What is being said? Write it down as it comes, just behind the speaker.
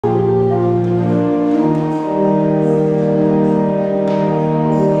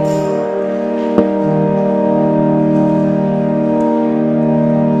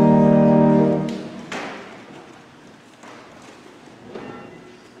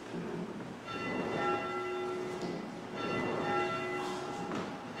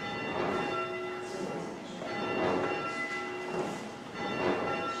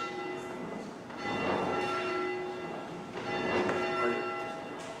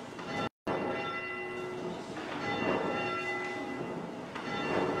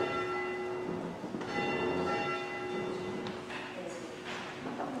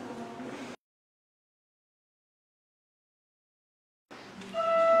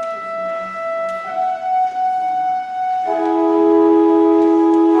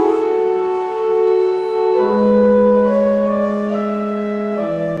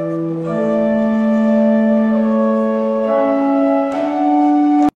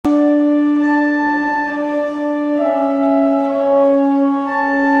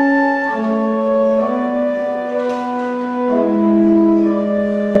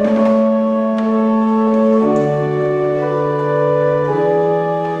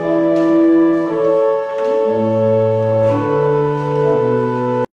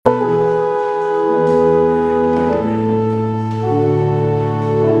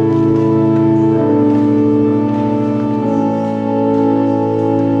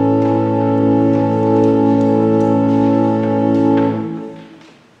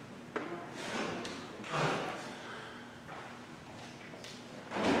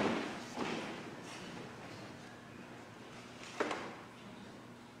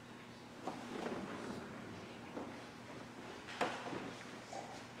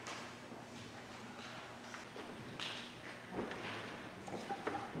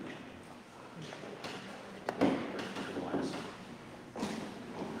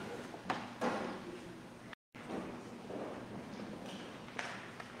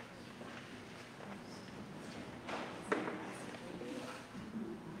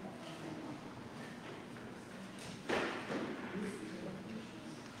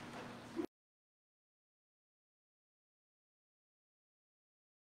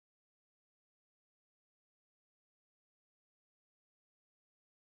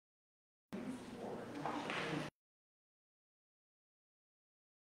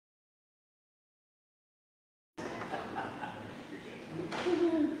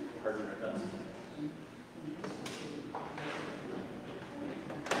are doing our best.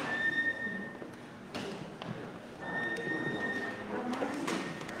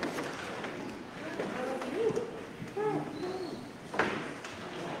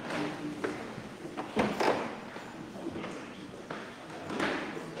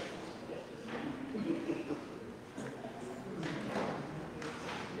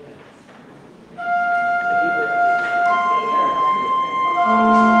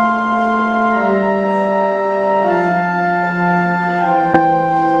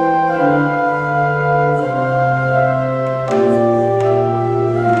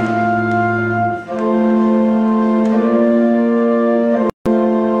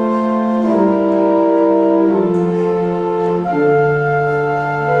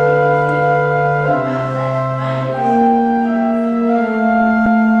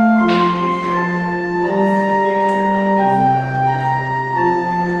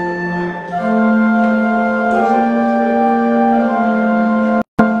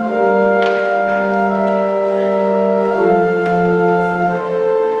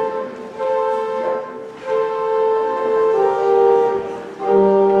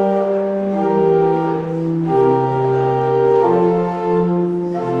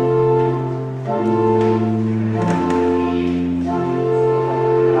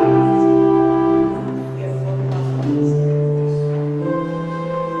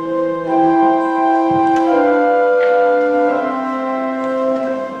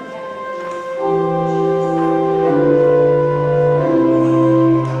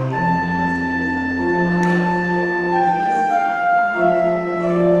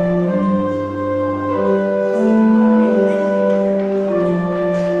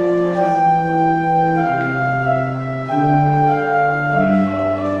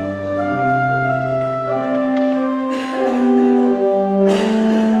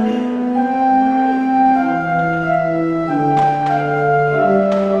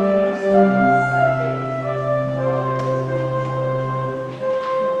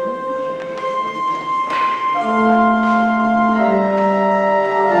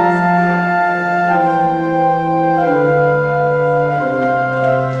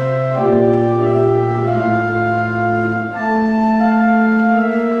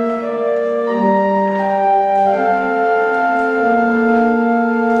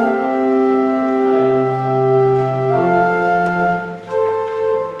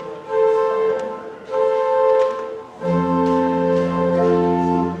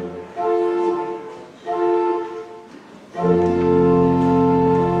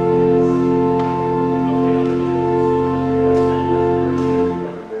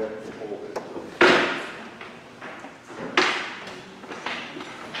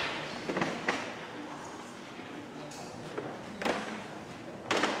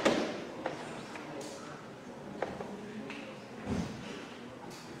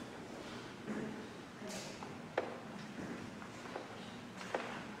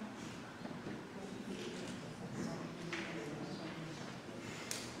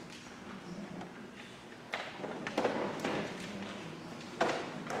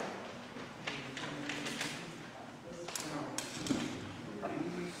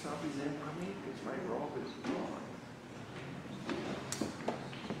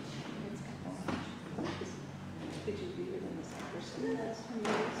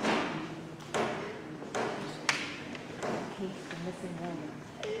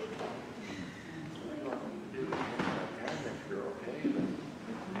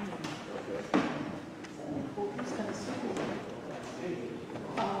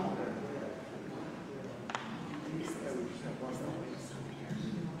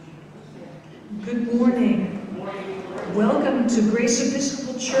 Good morning. Welcome to Grace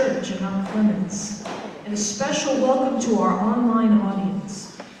Episcopal Church in Mount Clemens, and a special welcome to our online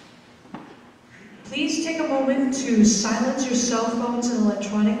audience. Please take a moment to silence your cell phones and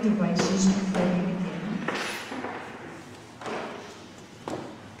electronic devices before we begin.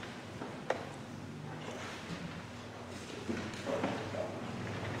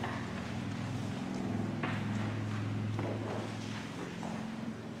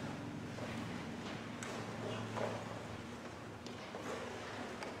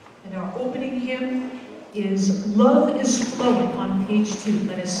 And our opening hymn is Love is Flowing on page 2.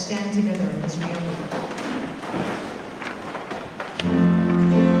 Let us stand together as we open.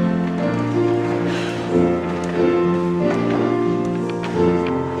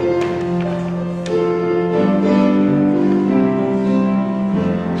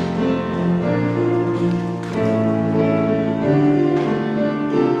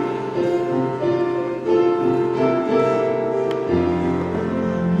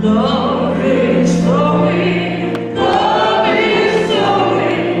 Love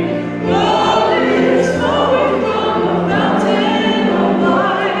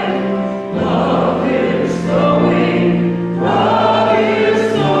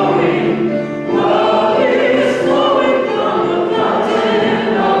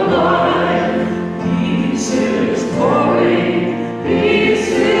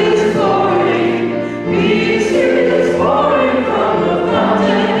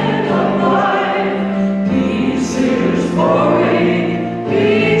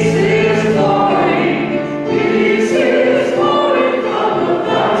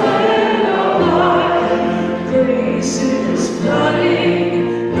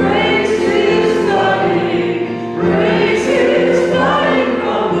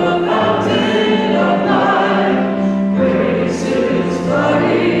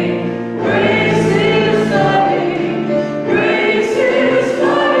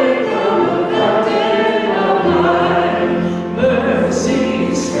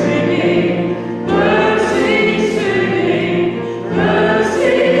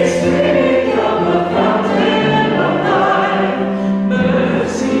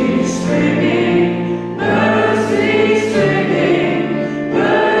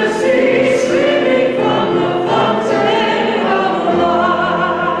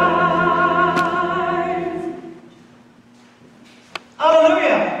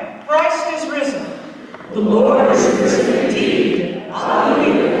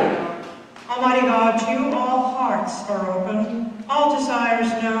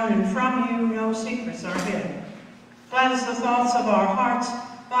Cleanse the thoughts of our hearts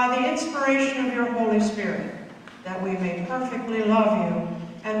by the inspiration of your Holy Spirit, that we may perfectly love you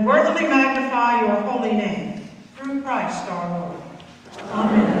and worthily magnify your holy name, through Christ our Lord.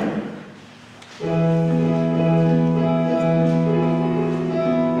 Amen.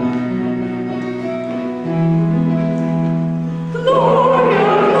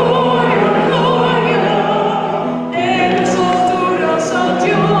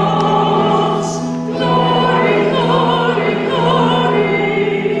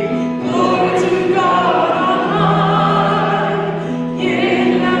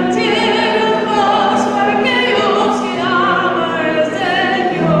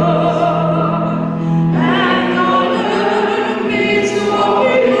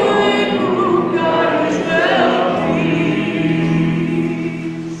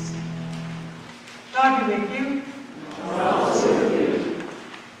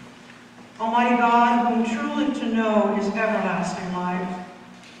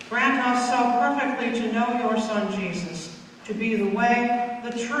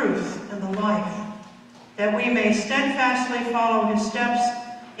 That we may steadfastly follow his steps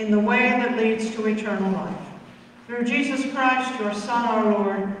in the way that leads to eternal life. Through Jesus Christ, your Son, our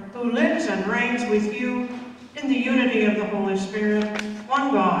Lord, who lives and reigns with you in the unity of the Holy Spirit,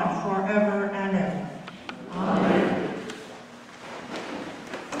 one God, forever and ever. Amen.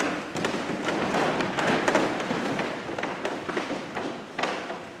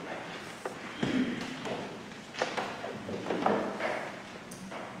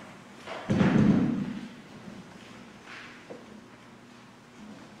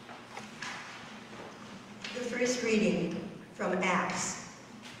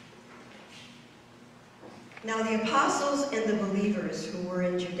 Now the apostles and the believers who were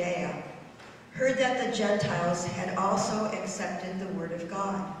in Judea heard that the Gentiles had also accepted the word of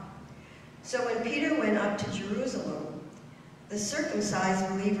God. So when Peter went up to Jerusalem, the circumcised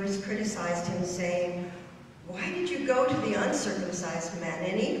believers criticized him, saying, "Why did you go to the uncircumcised men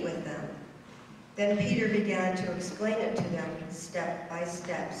and eat with them?" Then Peter began to explain it to them step by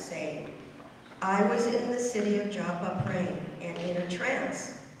step, saying, "I was in the city of Joppa praying, and in a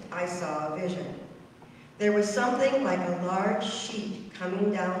trance I saw a vision. There was something like a large sheet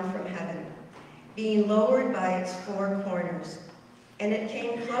coming down from heaven, being lowered by its four corners, and it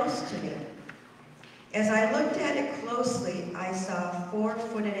came close to me. As I looked at it closely, I saw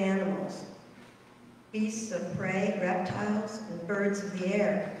four-footed animals, beasts of prey, reptiles, and birds of the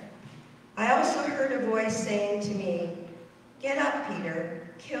air. I also heard a voice saying to me, 'Get up, Peter,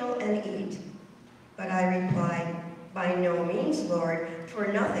 kill and eat.' But I replied, 'By no means, Lord, for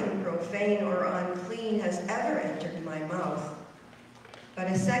nothing profane or unclean has ever entered my mouth.' But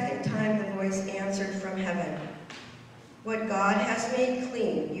a second time the voice answered from heaven, 'What God has made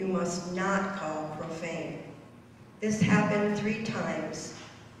clean, you must not call profane.' This happened 3 times.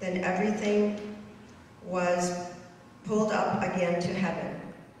 Then everything was pulled up again to heaven.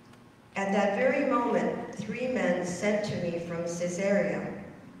 At that very moment, 3 men sent to me from Caesarea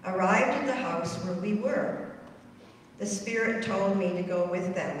arrived at the house where we were. The Spirit told me to go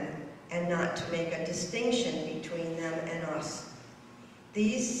with them and not to make a distinction between them and us.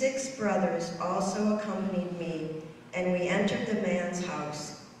 These 6 brothers also accompanied me, and we entered the man's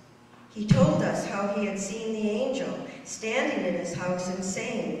house. He told us how he had seen the angel standing in his house and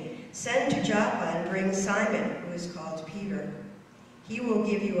saying, 'Send to Joppa and bring Simon, who is called Peter. He will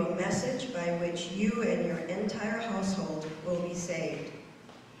give you a message by which you and your entire household will be saved.'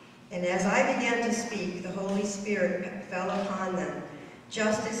 And as I began to speak, the Holy Spirit fell upon them,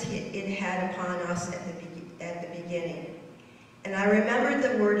 just as it had upon us at the beginning. And I remembered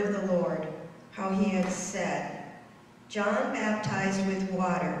the word of the Lord, how he had said, 'John baptized with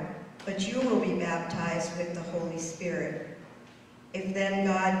water, but you will be baptized with the Holy Spirit.' If then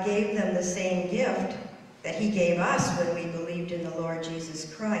God gave them the same gift that he gave us when we believed in the Lord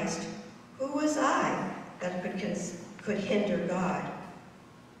Jesus Christ, who was I that could hinder God?"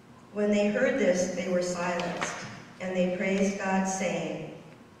 When they heard this, they were silenced, and they praised God, saying,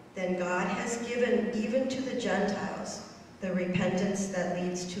 "Then God has given even to the Gentiles the repentance that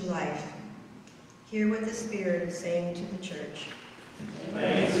leads to life." Hear what the Spirit is saying to the church.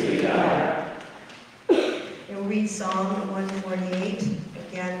 Thanks be to God. We'll read Psalm 148.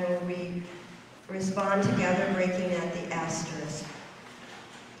 Again, we'll respond together, breaking at the asterisk.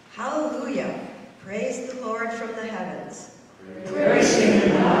 Hallelujah! Praise the Lord from the heavens. Praise him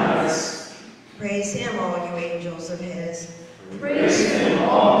in the highest. Praise him, all you angels of his. Praise him,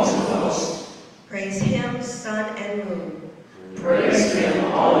 all his hosts. Praise him, sun and moon. Praise him,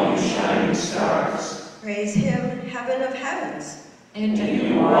 all you shining stars. Praise him, heaven of heavens. And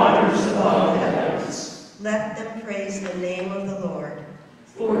you waters above the heavens. Let them praise the name of the Lord.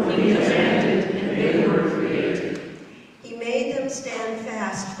 For he commanded, and they were created. He made them stand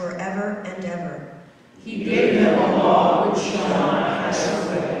fast forever and ever. He gave them a law which shall not pass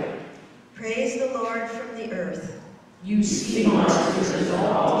away. Praise the Lord from the earth. You sea monsters and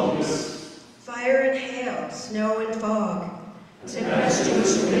all deeps, Fire and hail, snow and fog,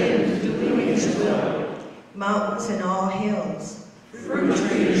 tempestuous wind doing his will, mountains and all hills, fruit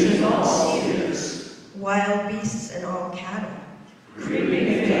trees and all cedars, wild beasts and all cattle,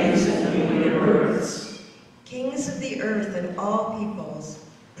 creeping things and winged birds, kings of the earth and all peoples,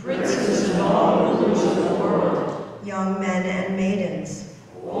 princes and all rulers of the world, young men and maidens.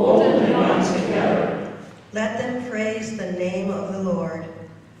 old and young together. Let them praise the name of the Lord.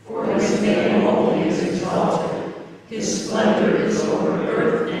 For his name only is exalted. His splendor is over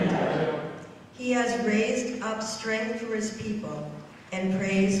earth and heaven. He has raised up strength for his people and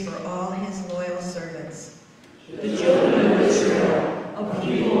praise for all his loyal servants. The children of Israel, a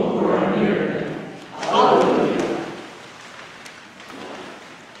people who are near him. Alleluia.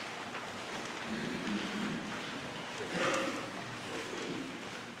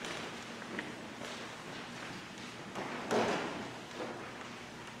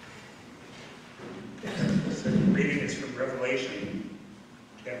 Reading is from Revelation,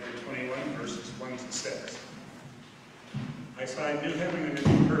 chapter 21, verses 1 to 6. I saw a new heaven and a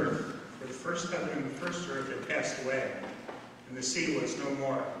new earth, for the first heaven and the first earth had passed away, and the sea was no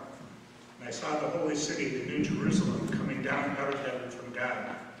more. And I saw the holy city, the new Jerusalem, coming down out of heaven from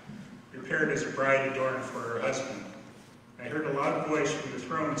God, prepared as a bride adorned for her husband. I heard a loud voice from the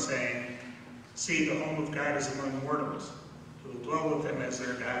throne saying, "See, the home of God is among mortals, who will dwell with them as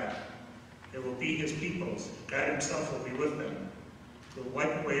their God. They will be his peoples. God himself will be with them. He will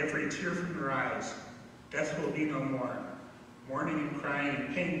wipe away every tear from their eyes. Death will be no more. Mourning and crying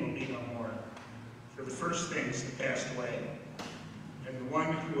and pain will be no more. For the first things have passed away." And the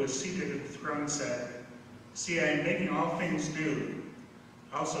one who was seated at the throne said, "See, I am making all things new."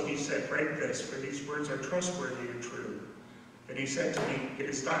 Also he said, "Write this, for these words are trustworthy and true." Then he said to me, "It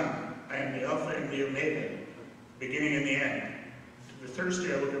is done. I am the Alpha and the Omega, the beginning and the end. To the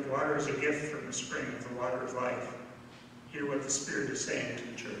thirsty I will give water as a gift from the spring of the water of life." Hear what the Spirit is saying to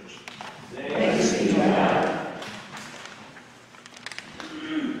the church. Thanks be to God.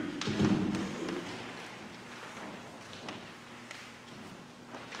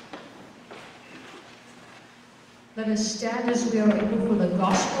 Let us stand as we are able for the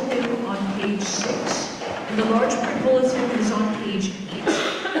Gospel hymn on page 6. And the large print bulletin is on page 8.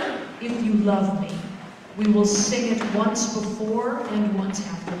 If You Love Me. We will sing it once before and once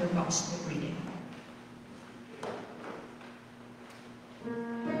after the Gospel reading.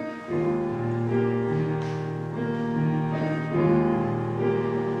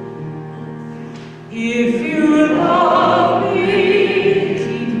 If you love me,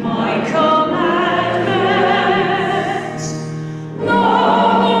 keep my commandments.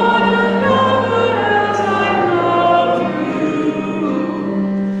 Love one another as I love you.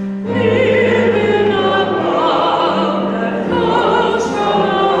 Live in a love that flows from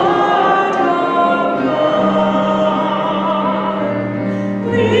the heart of God.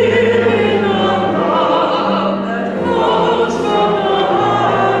 Live in a love that flows from the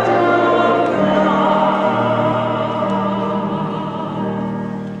heart of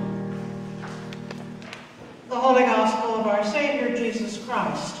The Holy Gospel of our Savior Jesus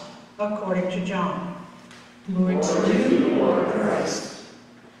Christ, according to John. Glory to you, Lord Christ.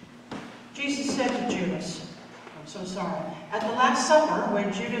 Jesus said to Judas, At the Last Supper,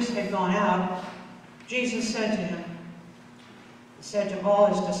 when Judas had gone out, Jesus said to him, he said to all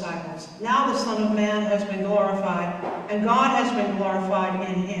his disciples, "Now the Son of Man has been glorified, and God has been glorified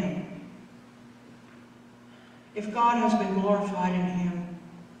in him. If God has been glorified in him,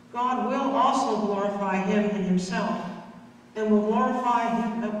 God will also glorify him in himself, and will glorify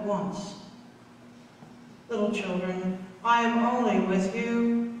him at once. Little children, I am only with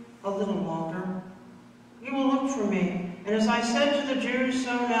you a little longer. You will look for me, and as I said to the Jews,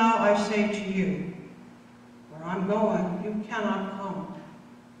 so now I say to you, where I'm going, you cannot come.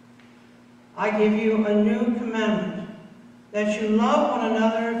 I give you a new commandment, that you love one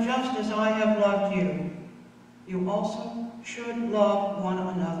another just as I have loved you. You also should love one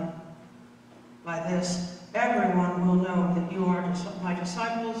another. By this, everyone will know that you are my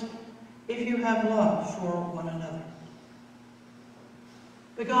disciples if you have love for one another."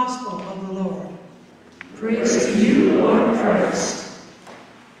 The Gospel of the Lord. Praise to you, Lord Christ.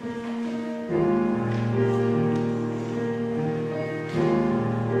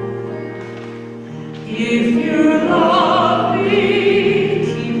 If you love me,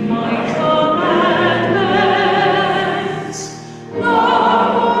 keep my commandments.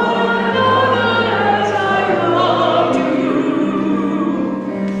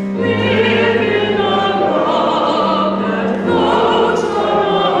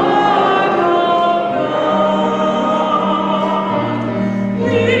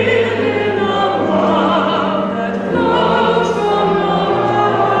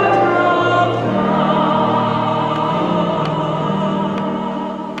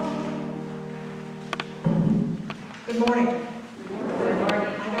 morning. Good morning.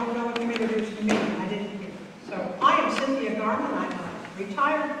 I don't know if you introduced me. I didn't hear. So I am Cynthia Garman. I'm a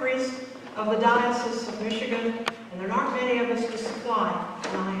retired priest of the Diocese of Michigan, and there aren't many of us to supply.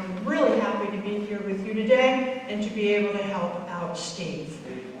 And I am really happy to be here with you today and to be able to help out Steve.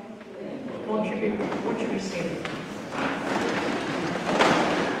 Won't you be seated?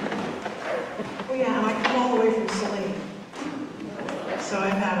 Oh yeah, and I come all the way from Saline. So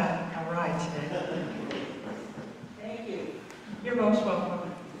I've had a ride today. Thank you. You're most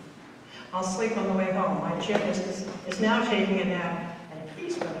welcome. I'll sleep on the way home. My Chip is now taking a nap, and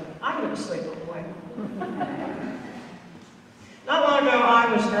I'm going to sleep on the way home. Not long ago,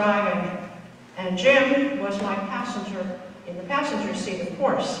 I was driving, and Jim was my passenger in the passenger seat, of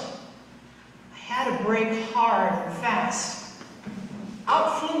course. I had to brake hard and fast.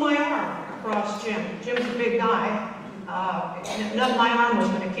 Out flew my arm across Jim. Jim's a big guy. My arm was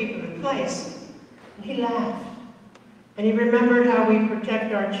going to keep him in place. And he laughed. And he remembered how we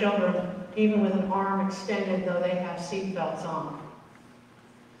protect our children, even with an arm extended, though they have seat belts on.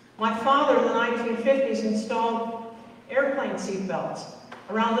 My father in the 1950s installed airplane seat belts.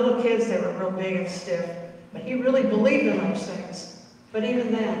 Around little kids, they were real big and stiff. But he really believed in those things. But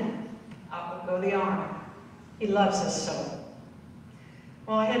even then, out would go the arm. He loves us so.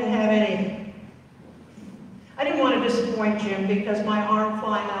 Well, I didn't want to disappoint Jim because my arm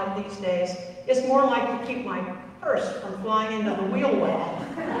flying out these days is more like to keep my purse from flying into the wheel well.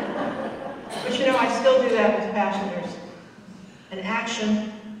 But you know, I still do that with passengers. An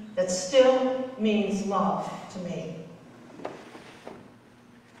action that still means love to me.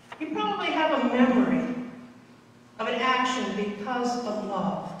 You probably have a memory of an action because of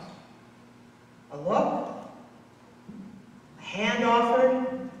love. A look, a hand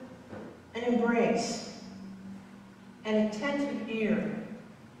offered, an embrace, an attentive ear.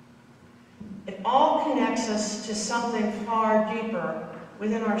 It all connects us to something far deeper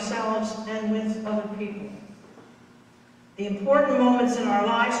within ourselves and with other people. The important moments in our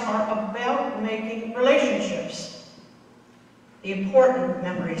lives are about making relationships. The important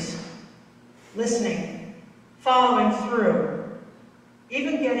memories, listening, following through,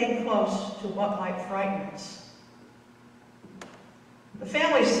 even getting close to what might frighten us. The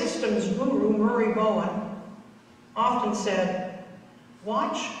family systems guru Murray Bowen often said,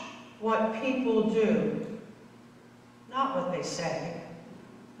 watch what people do, not what they say.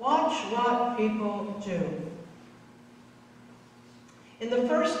 Watch what people do. In the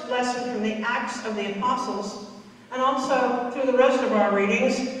first lesson from the Acts of the Apostles, and also through the rest of our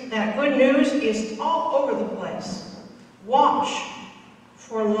readings, that good news is all over the place. Watch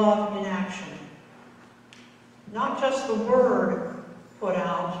for love in action. Not just the word put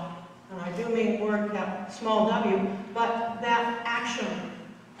out, and I do mean word small w, but that action.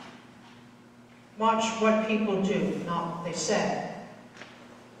 Watch what people do, not what they say.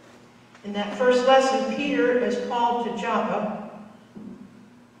 In that first lesson, Peter is called to Joppa.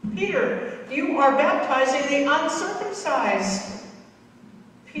 Peter, you are baptizing the uncircumcised.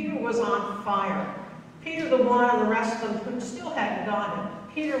 Peter was on fire. Peter, the one, and the rest of them who still hadn't gotten it.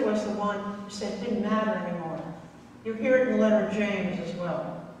 Peter was the one who said it didn't matter anymore. You hear it in the letter of James as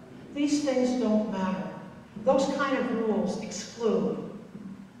well. These things don't matter. Those kind of rules exclude.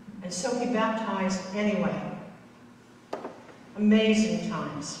 And so he baptized anyway. Amazing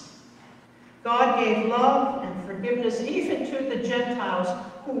times. God gave love and forgiveness even to the Gentiles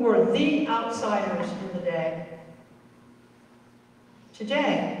who were the outsiders in the day.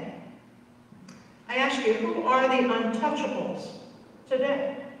 Today, I ask you, who are the untouchables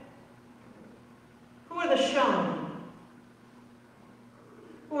today? Who are the shunned?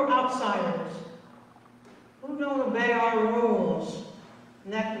 Who are outsiders? Who don't obey our rules?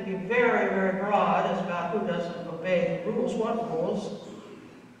 And that can be very, very broad as about who doesn't obey the rules. What rules?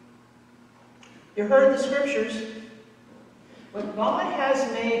 You heard the scriptures. What God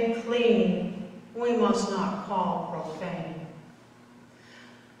has made clean, we must not call profane.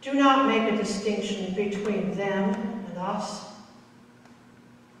 Do not make a distinction between them and us.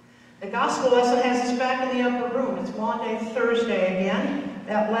 The gospel lesson has us back in the upper room. It's Maundy Thursday again,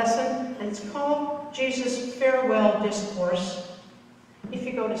 that lesson, and it's called Jesus' Farewell Discourse. If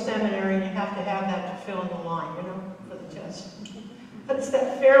you go to seminary, you have to have that to fill in the line, you know, for the test. But it's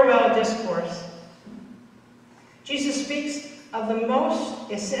that farewell discourse. Jesus speaks of the most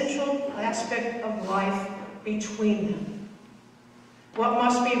essential aspect of life between them. What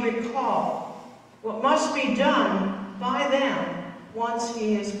must be recalled, what must be done by them once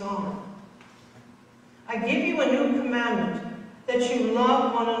he is gone. I give you a new commandment, that you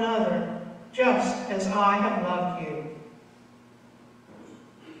love one another just as I have loved you.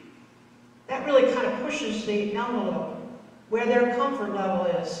 That that really kind of pushes the envelope where their comfort level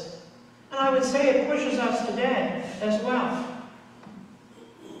is. And I would say it pushes us today as well.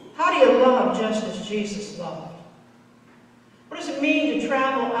 How do you love just as Jesus loved? What does it mean to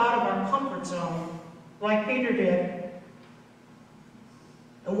travel out of our comfort zone like Peter did?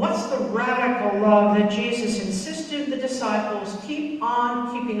 And what's the radical love that Jesus insisted the disciples keep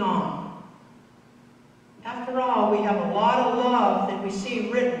on keeping on? After all, we have a lot of love that we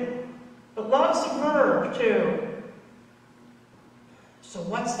see written, but love's a verb too. So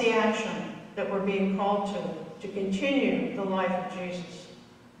what's the action that we're being called to continue the life of Jesus?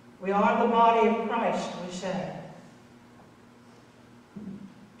 We are the body of Christ, we say.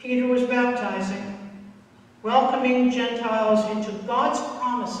 Peter was baptizing, welcoming Gentiles into God's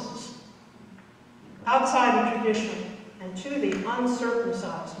promises, outside of tradition, and to the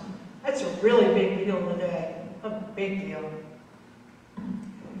uncircumcised. That's a really big deal today, a big deal.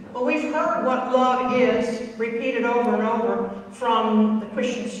 Well, we've heard what love is repeated over and over from the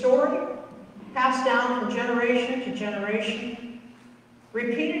Christian story, passed down from generation to generation,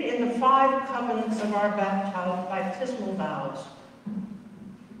 repeated in the 5 covenants of our baptismal vows.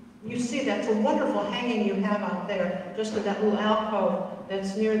 You see, that's a wonderful hanging you have out there, just in that little alcove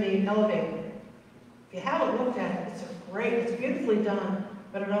that's near the elevator. If you haven't looked at it, it's beautifully done,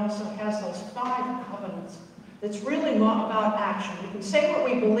 but it also has those 5 covenants. It's really more about action. We can say what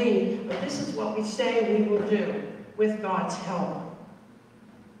we believe, but this is what we say we will do with God's help.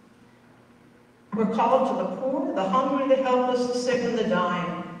 We're called to the poor, the hungry, the helpless, the sick, and the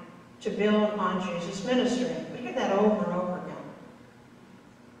dying to build on Jesus' ministry. We hear that over and over again.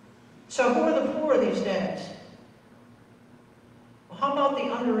 So who are the poor these days? Well, how about the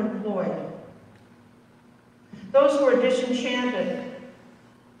underemployed? Those who are disenchanted,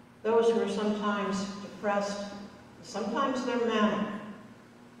 those who are sometimes depressed, sometimes they're manic.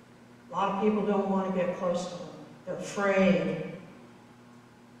 A lot of people don't want to get close to them. They're afraid.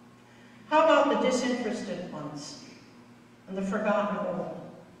 How about the disinterested ones and the forgotten old,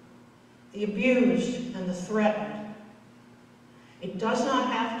 the abused and the threatened? It does not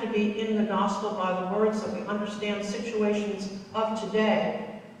have to be in the gospel by the words that we understand situations of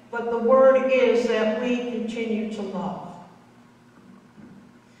today, but the word is that we continue to love.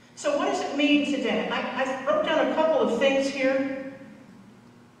 So what does it mean today? I wrote down a couple of things here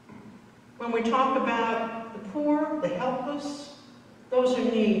when we talk about the poor, the helpless, those in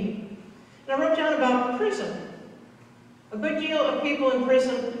need. And I wrote down about prison. A good deal of people in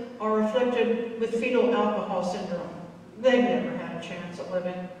prison are afflicted with fetal alcohol syndrome. They've never had a chance at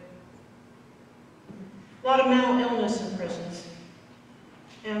living. A lot of mental illness in prisons.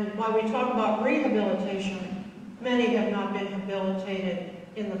 And while we talk about rehabilitation, many have not been rehabilitated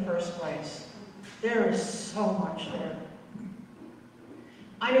in the first place. There is so much there.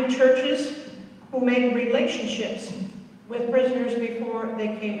 I knew churches who made relationships with prisoners before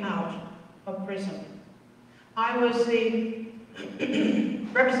they came out of prison. I was the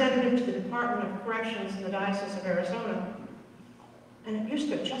representative to the Department of Corrections in the Diocese of Arizona, and it used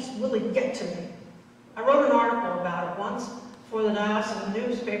to just really get to me. I wrote an article about it once for the diocesan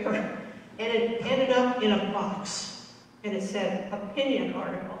newspaper, and it ended up in a box, and it said, opinion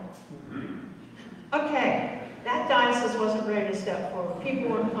article. Okay, that diocese wasn't ready to step forward.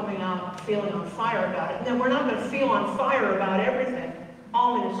 People weren't coming out feeling on fire about it. And then we're not going to feel on fire about everything,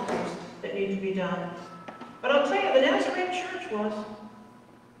 all ministries that need to be done. But I'll tell you, the Nazarene Church was,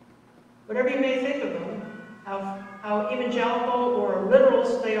 whatever you may think of them, how evangelical or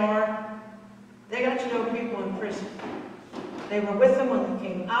literals they are, they got to know people in prison. They were with them when they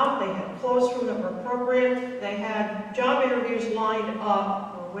came out. They had clothes for them that were appropriate. They had job interviews lined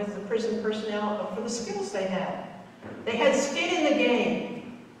up with the prison personnel for the skills they had. They had skin in the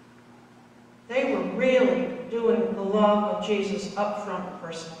game. They were really doing the love of Jesus up front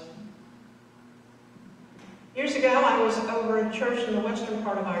personally. Years ago, I was over at a church in the western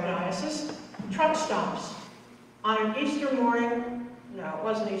part of our diocese, truck stops. On an Easter morning, no, it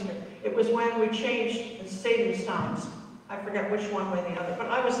wasn't Easter. It was when we changed the savings times. I forget which one way or the other. But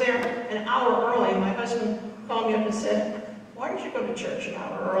I was there an hour early. My husband called me up and said, why did you go to church an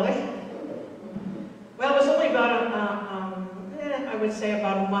hour early? Well, it was only about, I would say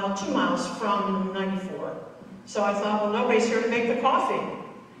about a mile, 2 miles from 94. So I thought, well, nobody's here to make the coffee.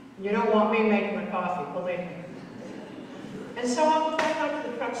 You don't want me making the coffee, believe me. And so I went back out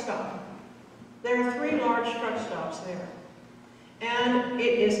to the truck stop. There are 3 large truck stops there. And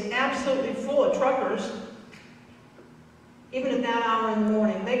it is absolutely full of truckers. Even at that hour in the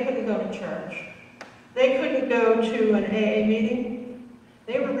morning, they couldn't go to church. They couldn't go to an AA meeting.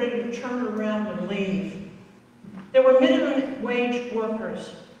 They were ready to turn around and leave. There were minimum wage workers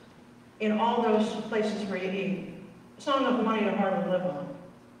in all those places where you eat. It's not enough money to hardly live on.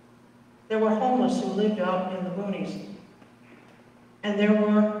 There were homeless who lived out in the boonies. And there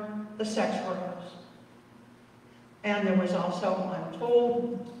were the sex workers. And there was also, I'm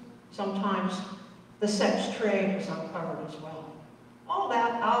told, sometimes the sex trade was uncovered as well. All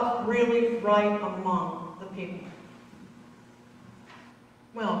that out really right among the people.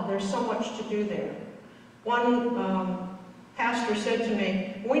 Well, there's so much to do there. One pastor said to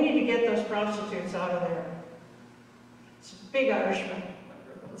me, we need to get those prostitutes out of there. It's a big Irishman,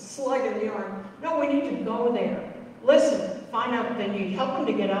 a slug in the arm. No, we need to go there. Listen, find out what they need. Help them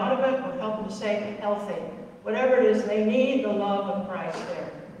to get out of it or help them to stay healthy. Whatever it is, they need the love of Christ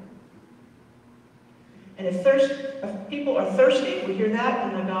there. And if people are thirsty, we hear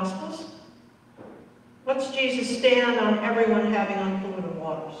that in the Gospels. What's Jesus' stand on everyone having unpolluted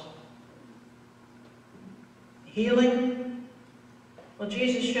waters? Healing? Well,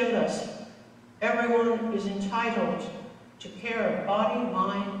 Jesus showed us everyone is entitled to care of body,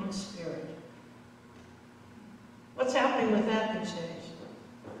 mind, and spirit. What's happening with that these days?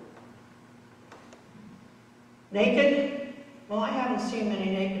 Naked? Well, I haven't seen many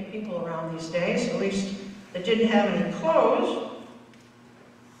naked people around these days, at least that didn't have any clothes.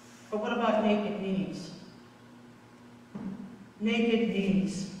 But what about naked knees? Naked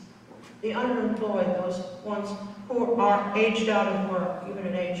knees. The underemployed, those ones who are aged out of work, even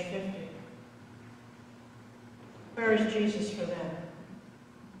at age 50. Where is Jesus for them?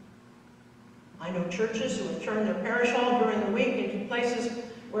 I know churches who have turned their parish hall during the week into places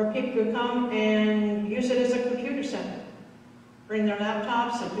where people could come and use it as a computer center. Bring their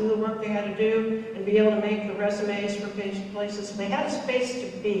laptops and do the work they had to do and be able to make the resumes for places. They had a space to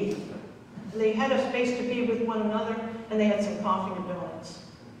be. And they had a space to be with one another, and they had some coffee and donuts.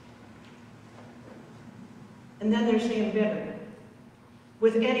 And then there's the embittered.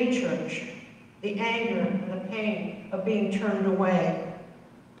 With any church, the anger and the pain of being turned away.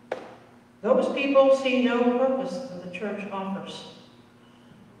 Those people see no purpose that the church offers.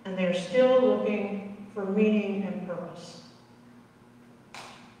 And they're still looking for meaning and purpose.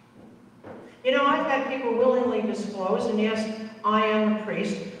 You know, I've had people willingly disclose, and yes, I am a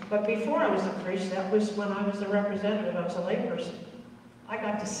priest, but before I was a priest, that was when I was the representative. I was a layperson. I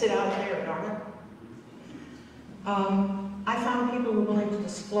got to sit out there, darn it. I found people who were willing to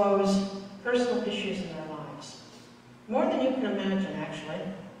disclose personal issues in their lives. More than you can imagine, actually.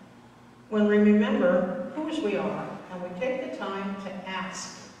 When we remember whose we are, and we take the time to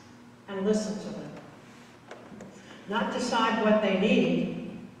ask and listen to them. Not decide what they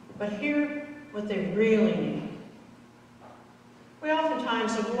need, but hear what they really need. We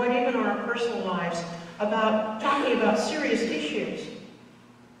oftentimes avoid even our personal lives about talking about serious issues.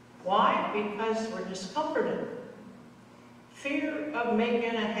 Why? Because we're discomforted. Fear of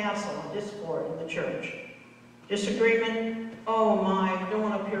making a hassle and discord in the church. Disagreement, oh my, don't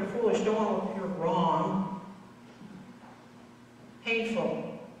want to appear foolish, don't want to appear wrong.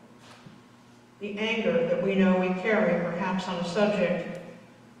 Painful. The anger that we know we carry perhaps on a subject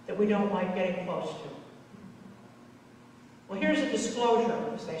that we don't like getting close to. Well, here's a disclosure,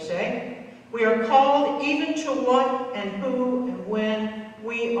 as they say. We are called even to what and who and when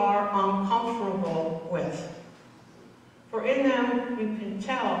we are uncomfortable with. For in them you can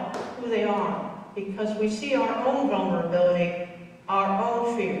tell who they are, because we see our own vulnerability, our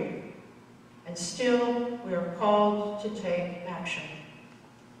own fear, and still we are called to take action.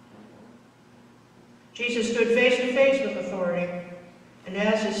 Jesus stood face to face with authority, and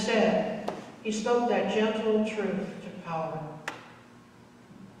as is said, he spoke that gentle truth to power.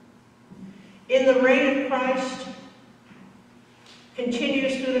 In the reign of Christ,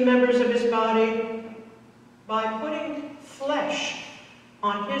 continues through the members of his body by putting flesh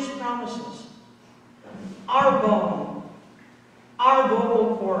on his promises. Our bone, our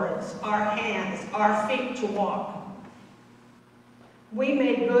vocal cords, our hands, our feet to walk. We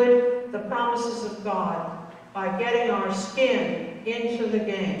made good the promises of God by getting our skin into the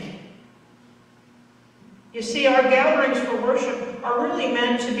game. You see, our gatherings for worship are really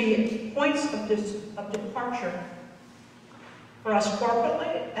meant to be points of departure for us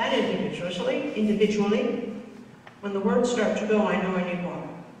corporately and individually. When the words start to go, I know I need water.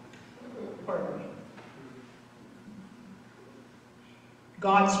 Pardon me.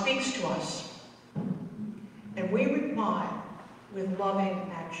 God speaks to us, and we reply with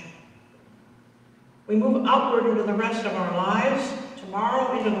loving action. We move outward into the rest of our lives,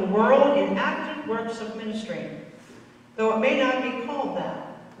 tomorrow into the world in active works of ministry, though it may not be called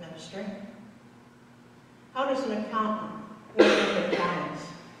that ministry. How does an accountant work with their clients?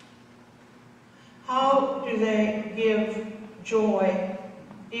 How do they give joy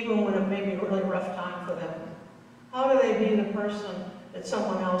even when it may be a really rough time for them? How do they be the person that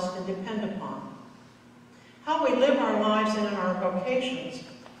someone else can depend upon? How we live our lives and in our vocations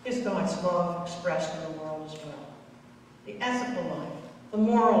is God's love expressed in the world as well. The ethical life, the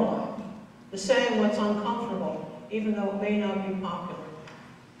moral life, the saying what's uncomfortable, even though it may not be popular.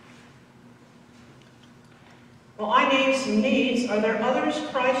 Well, I named some needs. Are there others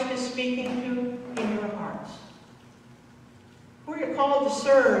Christ is speaking to in your hearts? Who are you called to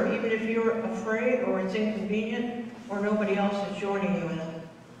serve, even if you're afraid or it's inconvenient or nobody else is joining you in it?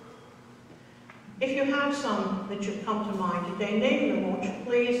 If you have some that should come to mind today, name them, won't you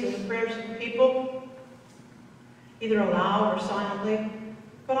please, in the prayers of the people, either aloud or silently.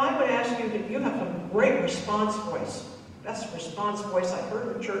 But I would ask you that you have a great response voice. Best response voice I've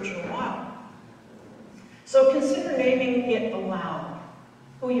heard in church in a while. So consider naming it aloud,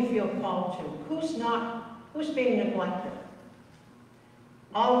 who you feel called to, who's being neglected.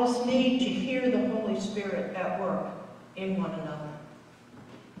 All of us need to hear the Holy Spirit at work in one another.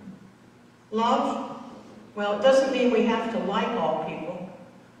 Love, well, it doesn't mean we have to like all people,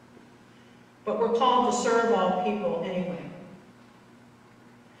 but we're called to serve all people anyway.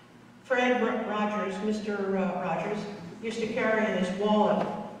 Fred Rogers, Mr. Rogers, used to carry in his wallet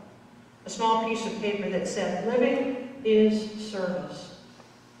a small piece of paper that said, "Living is service."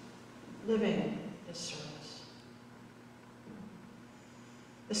 Living is service.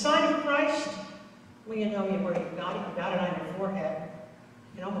 The sign of Christ, well, you know where you've got it. You've got it on your forehead.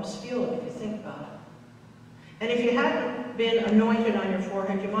 You can almost feel it if you think about it. And if you haven't been anointed on your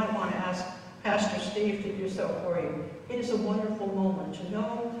forehead, you might want to ask Pastor Steve to do so for you. It is a wonderful moment to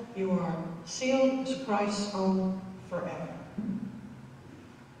know you are sealed as Christ's own forever.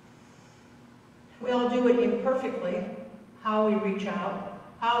 We all do it imperfectly, how we reach out,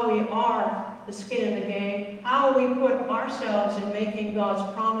 how we are the skin in the game, how we put ourselves in making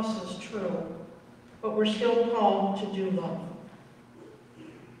God's promises true, but we're still called to do love.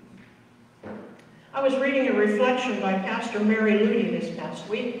 I was reading a reflection by Pastor Mary Ludy this past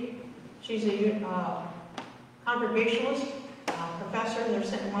week. She's a Congregationalist professor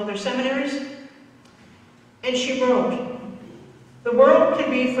in one of their seminaries, and she wrote, "The world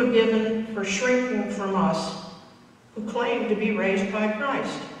can be forgiven for shrinking from us who claim to be raised by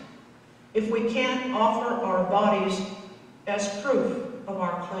Christ if we can't offer our bodies as proof of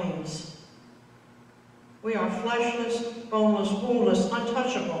our claims. We are fleshless, boneless, woundless,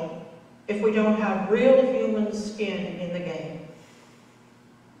 untouchable if we don't have real human skin in the game."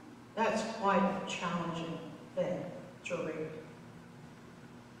 That's quite a challenging thing to read.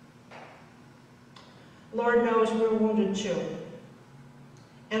 Lord knows we're wounded too,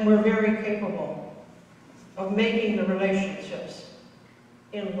 and we're very capable of making the relationships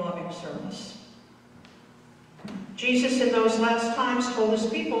in loving service. Jesus in those last times told his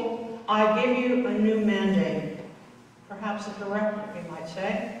people, "I give you a new mandate." Perhaps a directive, we might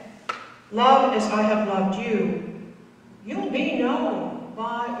say. "Love as I have loved you. You'll be known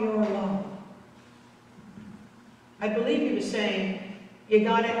by your love." I believe he was saying, you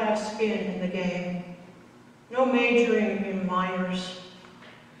gotta have skin in the game. No majoring in minors.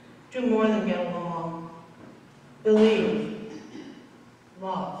 Do more than get along. Believe.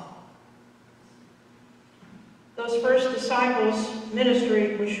 Love. Those first disciples'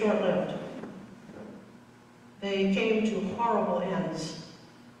 ministry was short-lived. They came to horrible ends.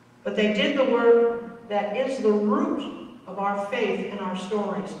 But they did the work that is the root of our faith and our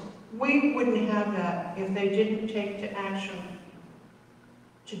stories. We wouldn't have that if they didn't take to action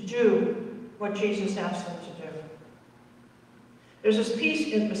to do what Jesus asked them to do. There's this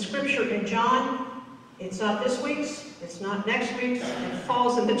piece in the scripture in John. It's not this week's, it's not next week's. It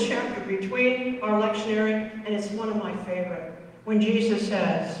falls in the chapter between our lectionary, and it's one of my favorite. When Jesus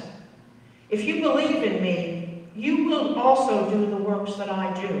says, "If you believe in me, you will also do the works that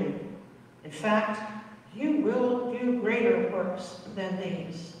I do. In fact, you will do greater works than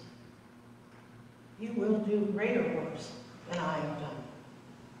these." You will do greater works than I have done.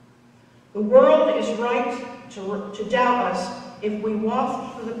 The world is right to doubt us if we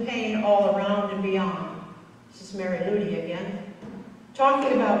walk through the pain all around and beyond. This is Mary Ludy again,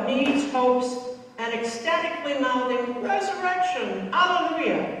 talking about needs, hopes, and ecstatically mouthing, "Resurrection,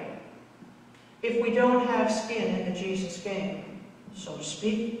 Alleluia," if we don't have skin in the Jesus game, so to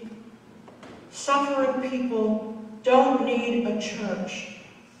speak. Suffering people don't need a church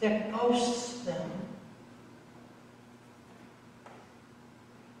that ghosts them.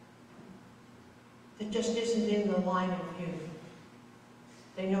 That just isn't in the line of view.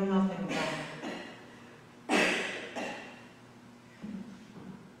 They know nothing about it.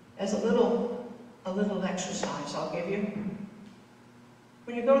 As a little exercise I'll give you.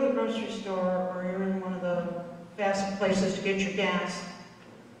 When you go to the grocery store or you're in one of the fast places to get your gas,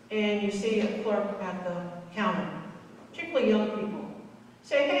 and you see a clerk at the counter, particularly young people,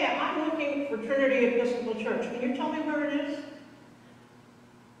 say, hey, I'm looking for Trinity Episcopal Church. Can you tell me where it is?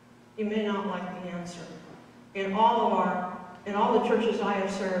 You may not like the answer. In all the churches I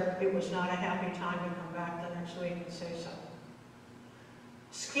have served, it was not a happy time to come back the next week and say so.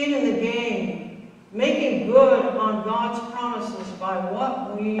 Skin in the game, making good on God's promises by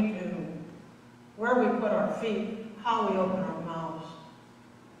what we do, where we put our feet, how we open our mouths.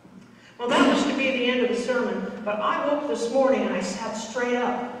 Well, that was to be the end of the sermon, but I woke this morning and I sat straight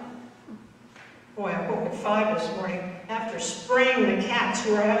up. Boy, I woke at 5 this morning after spraying the cats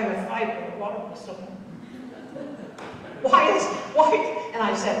who were having a fight with a water pistol. Why? And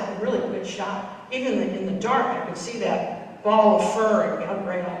I said, a really good shot. Even in the dark, I could see that ball of fur and gun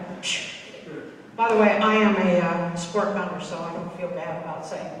right on. By the way, I am a sport gunner, so I don't feel bad about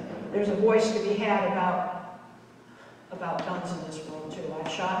saying it. There's a voice to be had about guns in this world, too. I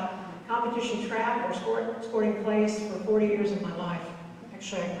shot competition track or sporting clays for 40 years of my life.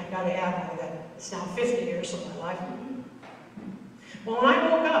 Actually, I got to add that it's now 50 years of my life. Well, when I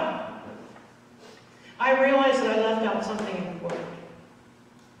woke up, I realized that I left out something important.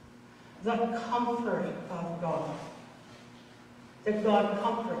 The comfort of God. That God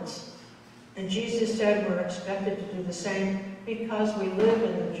comforts. And Jesus said we're expected to do the same because we live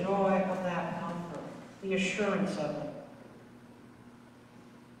in the joy of that comfort, the assurance of it.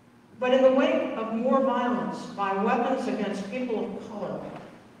 But in the wake of more violence by weapons against people of color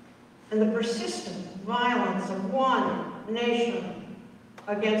and the persistent violence of one nation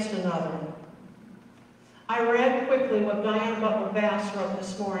against another, I read quickly what Diana Butler Bass wrote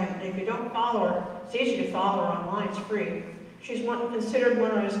this morning. And if you don't follow her, it's easy to follow her online. It's free. She's considered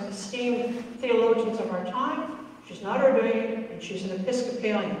one of the esteemed theologians of our time. She's not ordained, and she's an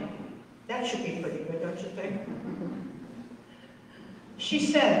Episcopalian. That should be pretty good, don't you think? She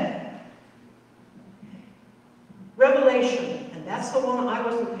said, Revelation, and that's the one I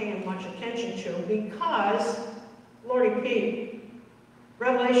wasn't paying much attention to because, Lordy Pete,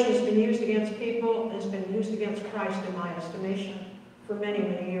 Revelation has been used against people and has been used against Christ in my estimation for many,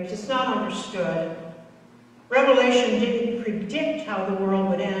 many years. It's not understood. Revelation didn't predict how the world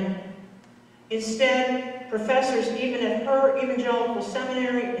would end. Instead, professors even at her evangelical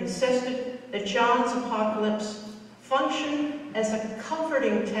seminary insisted that John's apocalypse functioned as a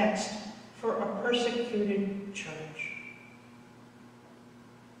comforting text for a persecuted church.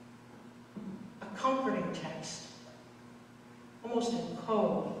 A comforting text, almost in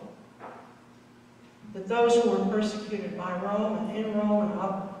code, that those who were persecuted by Rome and in Rome and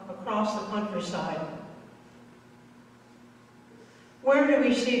up across the countryside. Where do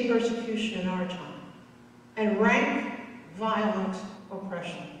we see persecution in our time? And rank, violent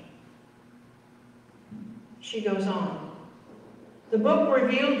oppression. She goes on. The book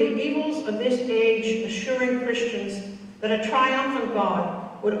revealed the evils of this age, assuring Christians that a triumphant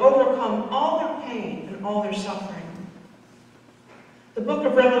God would overcome all their pain and all their suffering. The book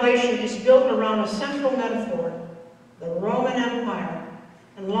of Revelation is built around a central metaphor, the Roman Empire,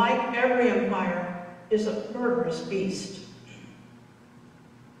 and like every empire, is a murderous beast.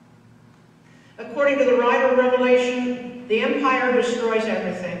 According to the writer of Revelation, the empire destroys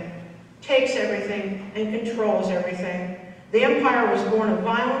everything, takes everything, and controls everything. The empire was born of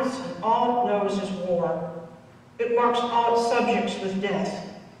violence, and all it knows is war. It marks all its subjects with death.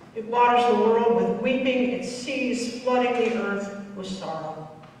 It waters the world with weeping, its seas flooding the earth with sorrow.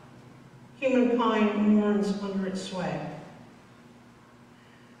 Humankind mourns under its sway.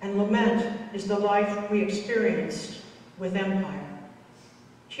 And lament is the life we experienced with empire.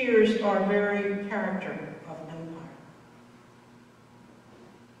 Tears are very character of empire.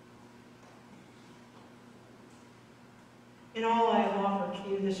 In all I have offered to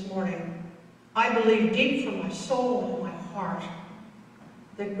you this morning, I believe deep from my soul and my heart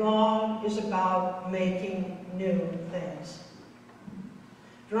that God is about making new things.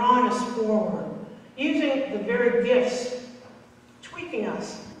 Drawing us forward, using the very gifts, tweaking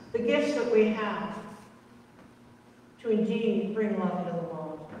us, the gifts that we have, to indeed bring love into the world.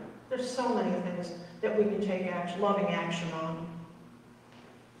 There's so many things that we can take loving action on.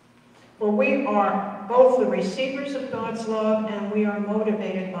 For we are both the receivers of God's love and we are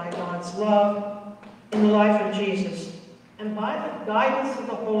motivated by God's love in the life of Jesus and by the guidance of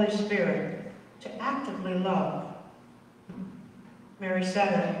the Holy Spirit to actively love. Mary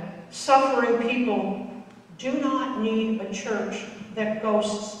said it, suffering people do not need a church that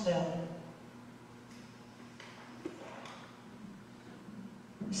ghosts them.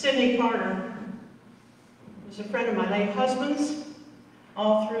 Sidney Carter was a friend of my late husband's.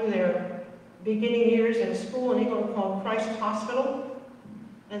 all through their beginning years at a school in England called Christ Hospital,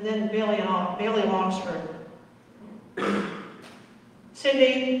 and then Bailey in Oxford.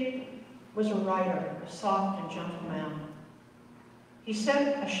 Sidney was a writer, a soft and gentle man. He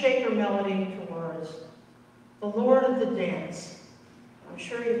set a shaker melody to words, the Lord of the dance. I'm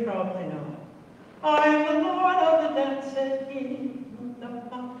sure you probably know. I am the Lord of the dance, said he.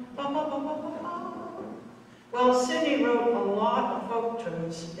 Well, Sidney wrote a lot of folk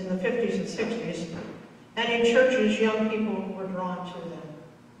tunes in the 50s and 60s, and in churches, young people were drawn to them.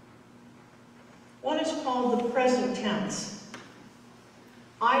 One is called the present tense.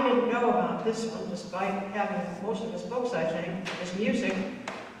 I didn't know about this one, despite having most of his books, I think, his music.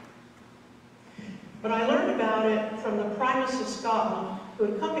 But I learned about it from the Primus of Scotland, who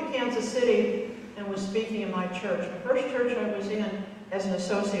had come to Kansas City and was speaking in my church, the first church I was in as an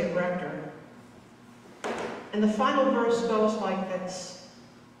associate rector. And the final verse goes like this.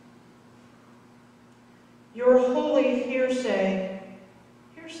 Your holy hearsay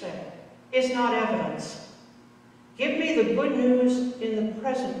is not evidence. Give me the good news in the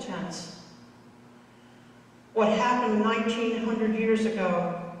present tense. What happened 1900 years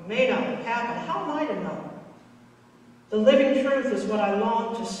ago may not have happened. How am I to know? The living truth is what I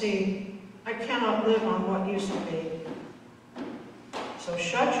long to see. I cannot live on what used to be. So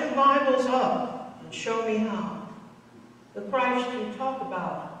shut your Bibles up and show me how. The Christ you talk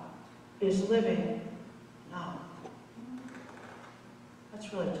about is living now.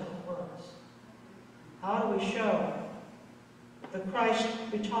 That's really tough words. How do we show the Christ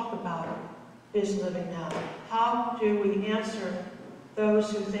we talk about is living now? How do we answer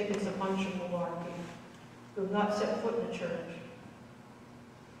those who think it's a bunch of malarkey, who have not set foot in the church?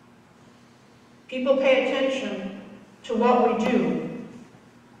 People pay attention to what we do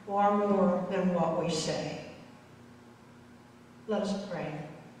far more than what we say. Let us pray.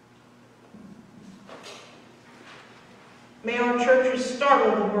 May our churches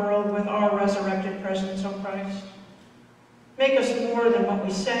startle the world with our resurrected presence, O Christ. Make us more than what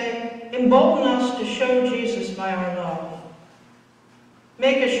we say. Embolden us to show Jesus by our love.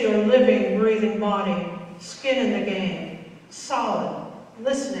 Make us your living, breathing body, skin in the game, solid,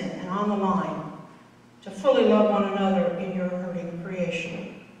 listening, and on the line, to fully love one another in your hurting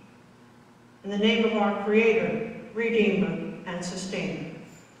creation. In the name of our Creator, Redeemer, and Sustainer.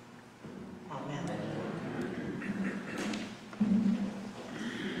 Amen.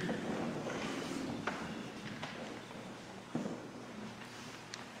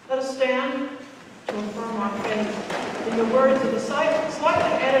 Let us stand to affirm our faith in the words of the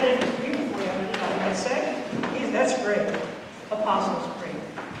slightly edited, beautifully edited, I might say. That's great. Apostles' Creed.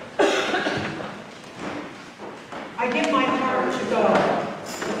 I give my heart to God,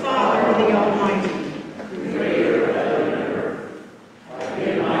 the Father, the Almighty, Creator of heaven and earth. I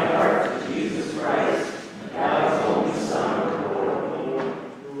give my heart to Jesus Christ, God's only Son, our Lord,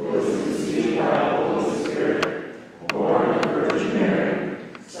 who was conceived by the Holy Spirit, born of the Virgin Mary,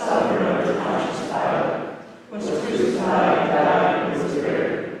 suffered under Pontius Pilate, was crucified, died, and was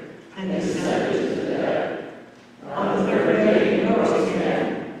buried, and descended to the dead. On the third day he rose again,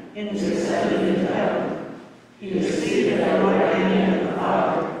 and ascended into heaven. He is seated at the right hand of the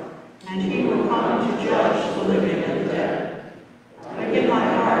Father, and he will come to judge the living and the dead. I give my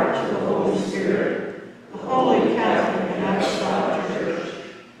heart to the Holy Spirit, the Holy Catholic and Apostolic Church,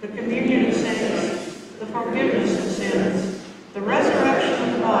 the communion of saints, the forgiveness of sins, the resurrection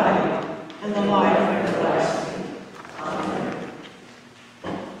of the body, and the life everlasting. Amen.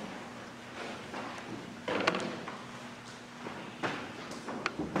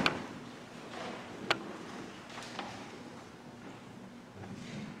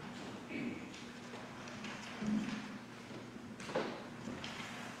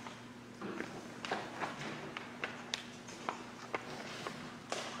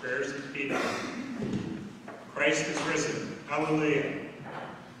 Prayers of Peter. Christ is risen. Alleluia.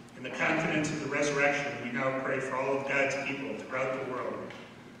 In the confidence of the resurrection, we now pray for all of God's people throughout the world,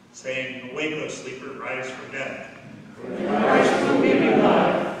 saying, Awake, O sleeper, rise from death. Christ will give you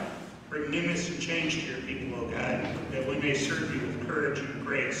life. Bring newness and change to your people, O God, that we may serve you with courage and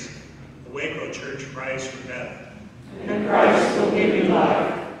grace. Awake, O church, rise from death. And Christ will give you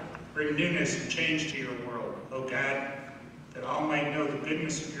life. Bring newness and change to your world, O God, that all might know the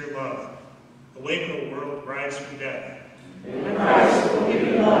goodness of your love. Awake, O world, rise from death. And Christ will give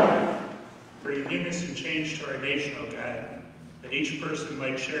you life. Bring newness and change to our nation, O God, that each person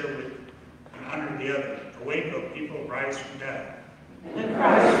might share with and honor the other. Awake, O people, rise from death. And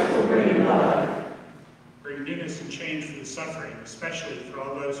Christ will bring you life. Bring newness and change for the suffering, especially for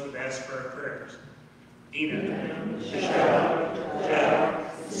all those who have asked for our prayers. Dina, Michelle,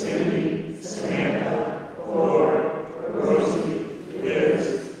 Jeff, Cindy, Samantha, Laura, Rosie,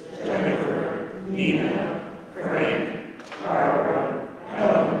 Liz, Jennifer, Nina, Frank, Barbara,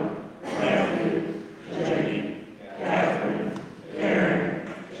 Helen, Matthew, Jenny, Catherine,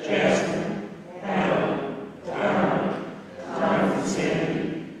 Karen, Jasmine, Helen, Tom, Jonathan,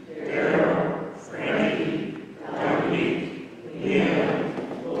 Sandy, Daryl, Frankie, Dominique,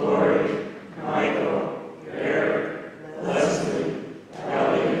 Leanne, Gloria, Michael, Eric, Leslie,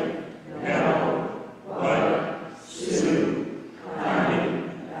 Elliot, Mel, Bud, Sue, Connie,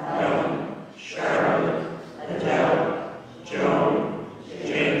 Helen, Charlotte, Adele, Joan,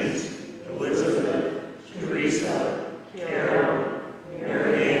 James, Elizabeth, Teresa, Carol,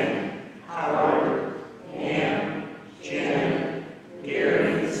 Marianne, Howard, Ann, Jen,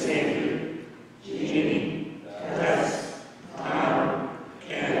 Gary, Sandy, Jeannie, Tess, Tom,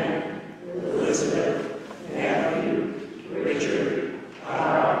 Ken, Elizabeth, Matthew, Richard,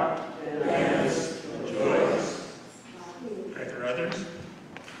 Bob, Dennis, Joyce. Are there others?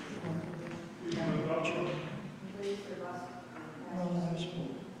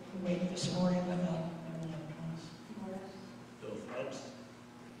 Wait this morning about Bill Phelps.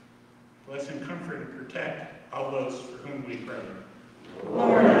 Bless and comfort and protect all those for whom we pray.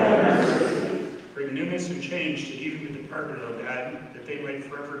 Lord, have mercy. Bring newness and change to even the departed, O God, that they might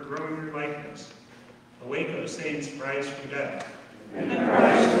forever grow in your likeness. Awake, O saints, rise from death. And the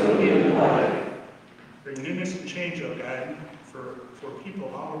Christ will give life. Bring newness and change, O God, for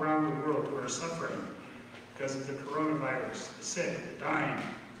people all around the world who are suffering because of the coronavirus, the sick, the dying,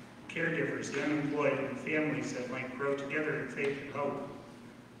 caregivers, the unemployed, and families that might grow together in faith and hope.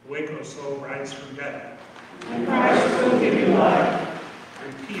 Awake, O soul, rise from death. And Christ will give you life.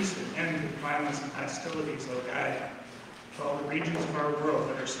 Bring peace and end the violence and hostilities, O God, to all the regions of our world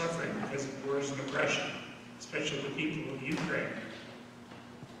that are suffering because of wars and oppression, especially the people of Ukraine.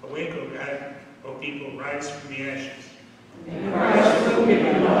 Awake, O God, O people, rise from the ashes. And Christ will give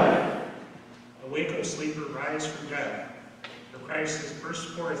you life. Awake, O sleeper, rise from death. For Christ has burst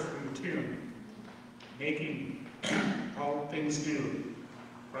forth from the tomb, making all things new.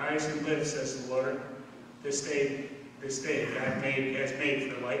 Rise and live, says the Lord. This day God has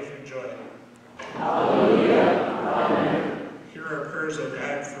made for life and joy. Alleluia. Amen. Hear our prayers, O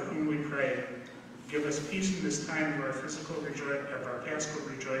God, for whom we pray. Give us peace in this time of our Paschal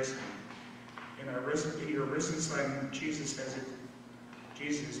rejoicing. In your risen Son, Jesus,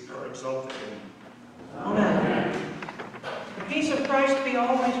 our exalted one. Amen. The peace of Christ be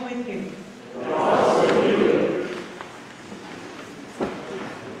always with you. And also with you.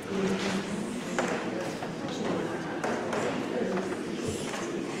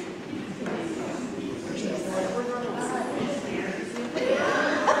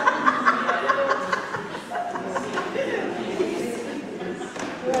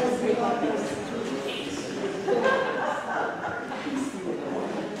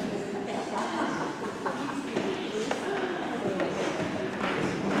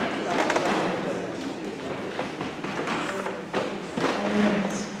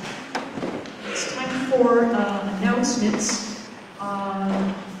 Announcements.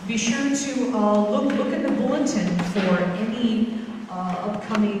 Be sure to look at the bulletin for any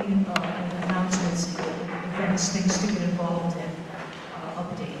upcoming announcements, events, things to get involved in,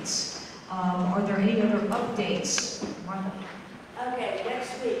 updates. Are there any other updates? Martha? Okay,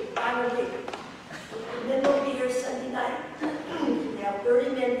 next week, final week. The men will be here Sunday night. We have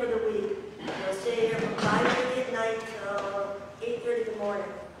 30 men for the week. They'll stay here from 5:30 at night till 8:30 in the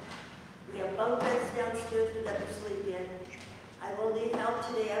morning. We have bunk beds downstairs for them to sleep in. I will need help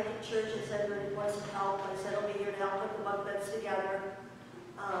today after church. I said everybody wants to help. I said I'll be here to help put the bunk beds together.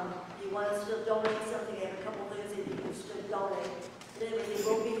 If you want us to donate something, I have a couple things that you can still donate. But anyway, they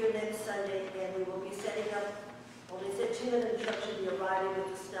will be here next Sunday, and we will be setting up. Well, they said 2 minute truck should be arriving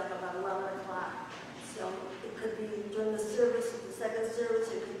with the stuff about 11 o'clock. So it could be during the service, the second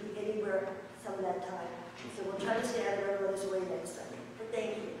service. It could be anywhere some of that time. So we'll try to stay out of everybody's way next Sunday. But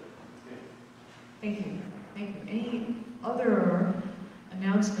thank you. Thank you. Thank you. Any other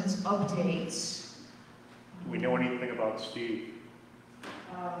announcements, updates? Do we know anything about Steve?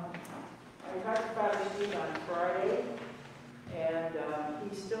 I talked about Steve on Friday, and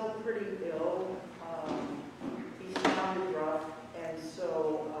he's still pretty ill. He sounded rough, and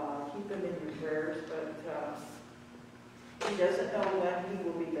so keep him in your prayers, but he doesn't know when he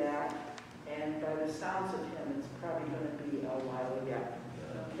will be back, and by the sounds of him, it's probably going to be a while yet.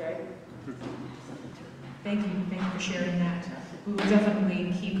 Okay? Thank you for sharing that. We will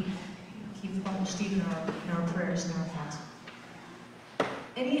definitely keep Steve in our prayers and our thoughts.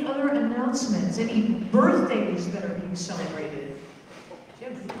 Any other announcements? Any birthdays that are being celebrated?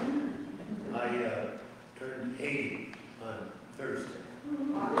 Jim? I turned 80 on Thursday.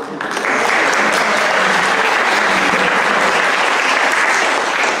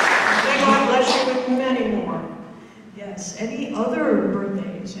 May God bless you with many more. Yes. Any other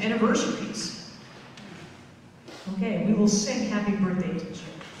birthdays, anniversaries? Okay, we will sing happy birthday to you.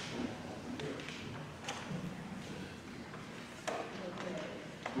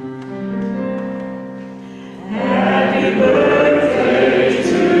 Happy birthday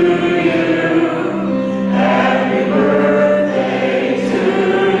to you. Happy birthday to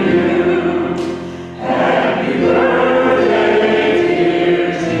you. Happy birthday, dear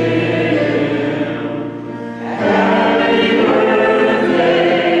Tim. Happy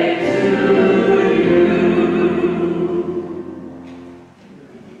birthday to you.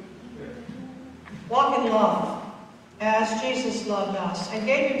 Walk in love, as Jesus loved us and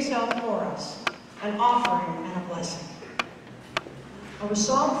gave himself for us, an offering and a blessing. Our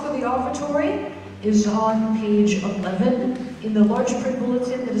song for the offertory is on page 11 in the large print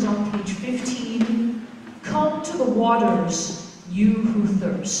bulletin that is on page 15. Come to the waters, you who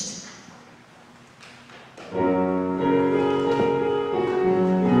thirst.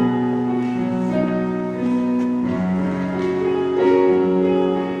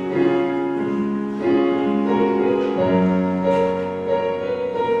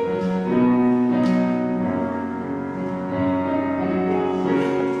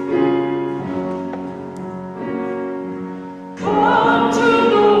 Come to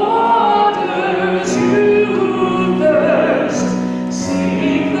the waters, you who thirst.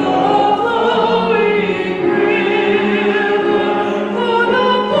 Seek the flowing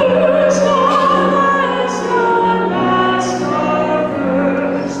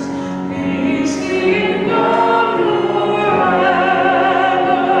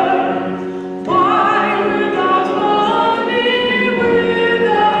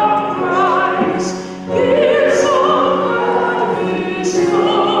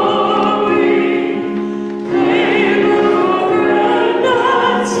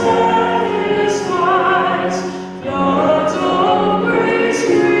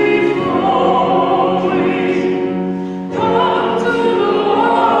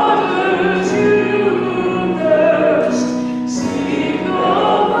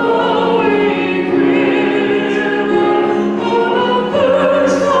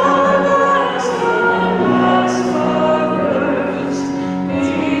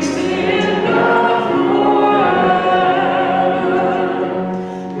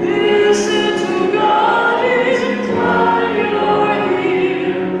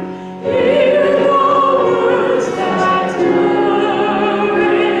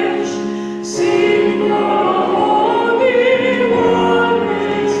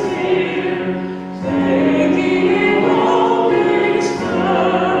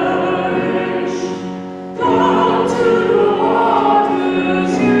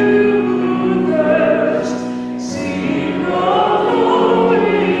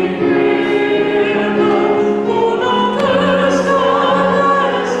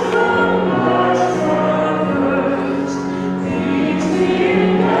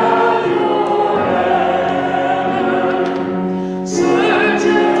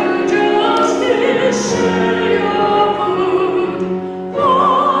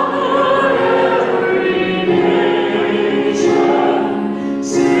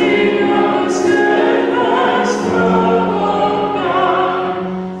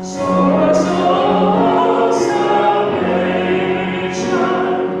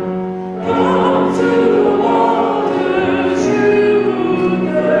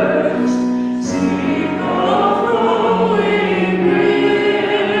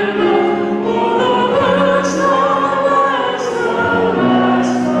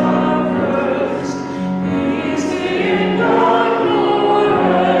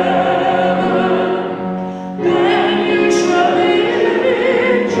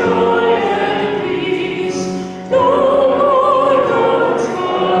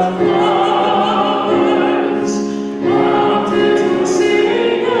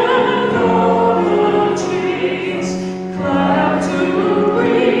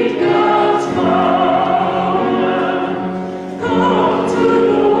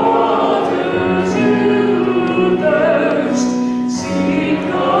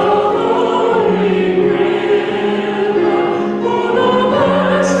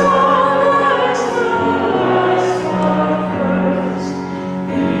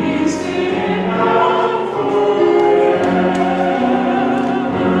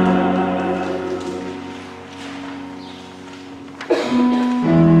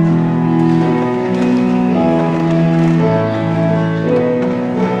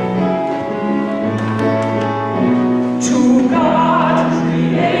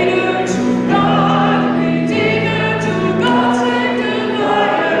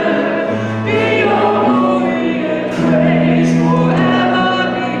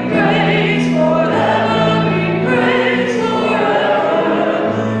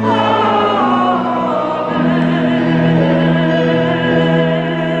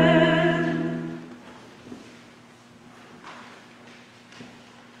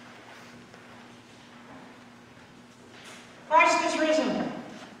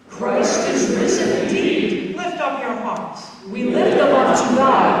up your hearts. We lift them up to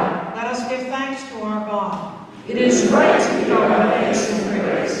God. Let us give thanks to our God. It is right to give our thanks and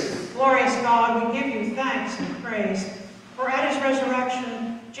praise. Glorious God, we give you thanks and praise, for at his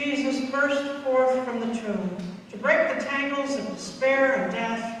resurrection, Jesus burst forth from the tomb to break the tangles of despair and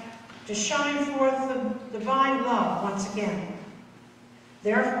death, to shine forth the divine love once again.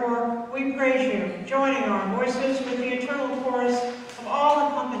 Therefore, we praise you, joining our voices with the eternal chorus of all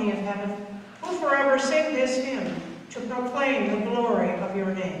the company of heaven, who forever sing this hymn to proclaim the glory of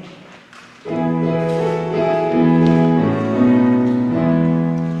your name.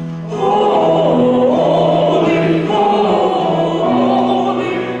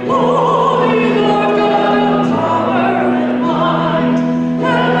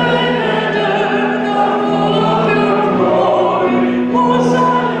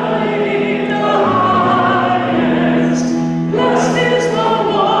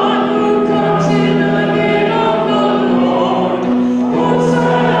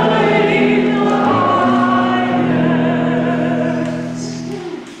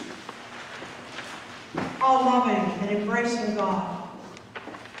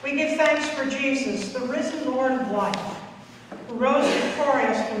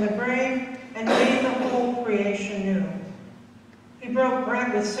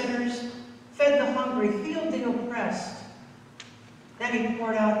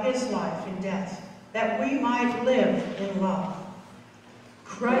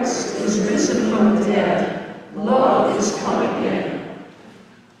 Christ is risen from the dead. Love is come again.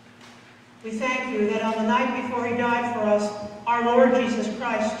 We thank you that on the night before he died for us, our Lord Jesus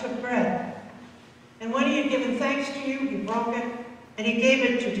Christ took bread. And when he had given thanks to you, he broke it, and he gave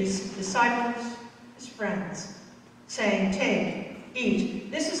it to his disciples, his friends, saying, "Take,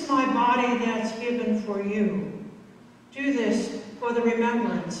 eat. This is my body that's given for you. Do this for the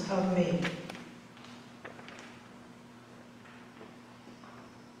remembrance of me."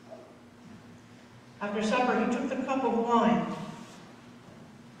 After supper, he took the cup of wine,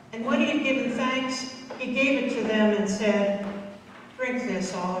 and when he had given thanks, he gave it to them and said, "Drink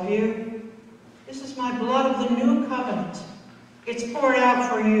this, all of you. This is my blood of the new covenant. It's poured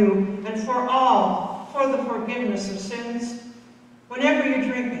out for you and for all for the forgiveness of sins. Whenever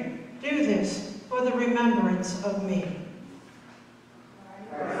you drink it, do this for the remembrance of me."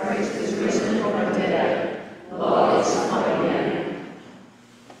 Christ is risen from the dead. Love is come again.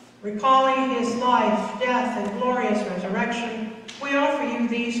 Recalling his life, death, and glorious resurrection, we offer you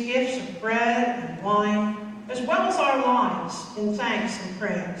these gifts of bread and wine, as well as our lives, in thanks and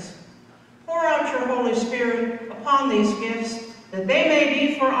praise. Pour out your Holy Spirit upon these gifts, that they may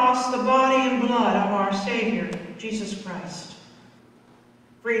be for us the body and blood of our Savior, Jesus Christ.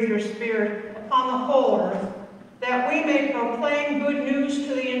 Breathe your Spirit upon the whole earth, that we may proclaim good news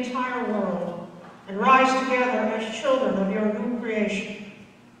to the entire world, and rise together as children of your new creation.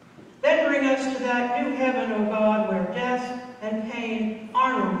 Then bring us to that new heaven, O God, where death and pain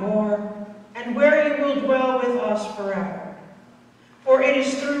are no more, and where you will dwell with us forever. For it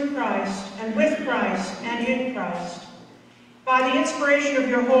is through Christ, and with Christ, and in Christ, by the inspiration of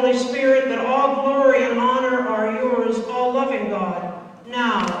your Holy Spirit, that all glory and honor are yours, all loving God,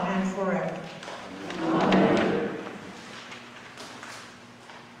 now and forever. Amen.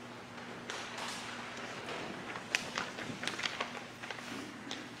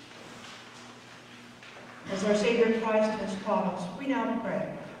 As our Savior Christ has taught us, we now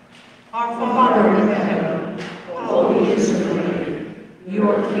pray. Our Father in heaven, holy is your name.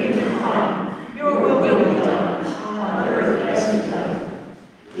 Your kingdom come, your will be done, on earth as in heaven.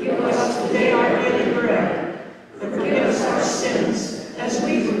 Give us today our daily bread, and forgive us our sins, as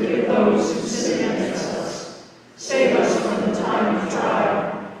we forgive those who sin against us. Save us from the time of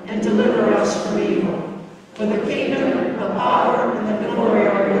trial, and deliver us from evil. For the kingdom, the power, and the glory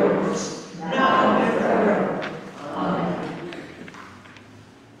are yours, now and forever. Amen.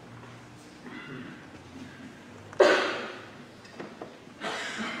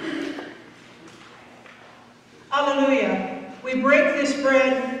 Alleluia. We break this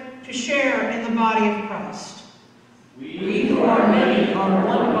bread to share in the body of Christ. We who are many are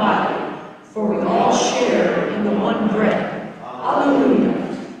one body, for we all share in the one bread. Alleluia.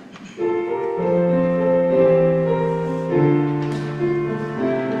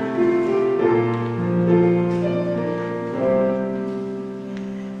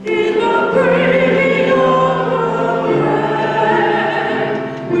 Breaking of the bread.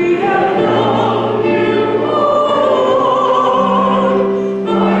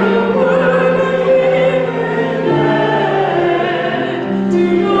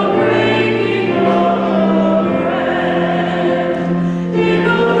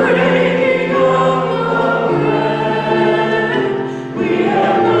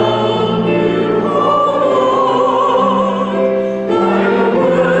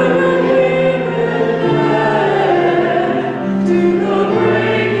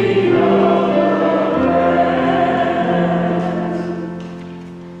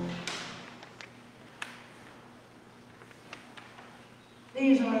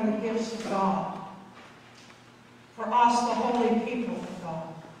 are the gifts of God. For us, the holy people of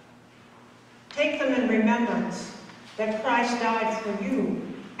God. Take them in remembrance that Christ died for you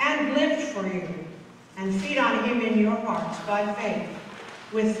and lived for you, and feed on him in your hearts by faith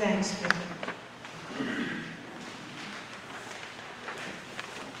with thanksgiving.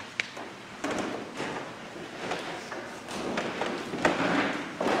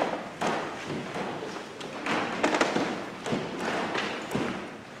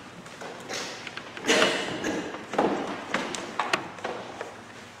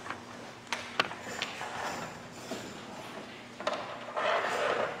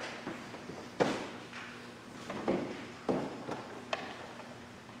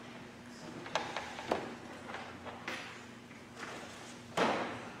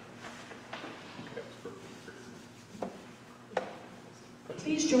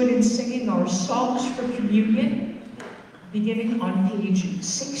 Please join in singing our songs for communion, beginning on page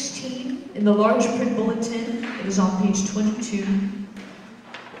 16 in the large print bulletin. It is on page 22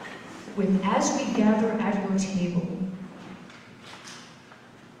 with "As We Gather at Your Table."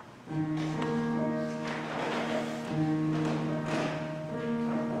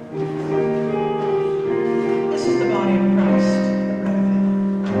 This is the body of Christ, the bread of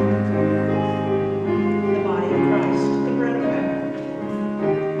heaven. The body of Christ, the bread of heaven.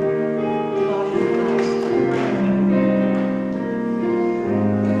 The body of Christ, the bread of heaven.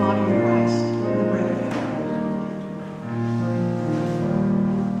 The body of Christ, the bread of heaven.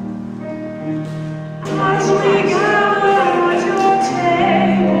 As we gather at your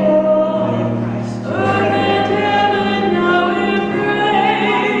table,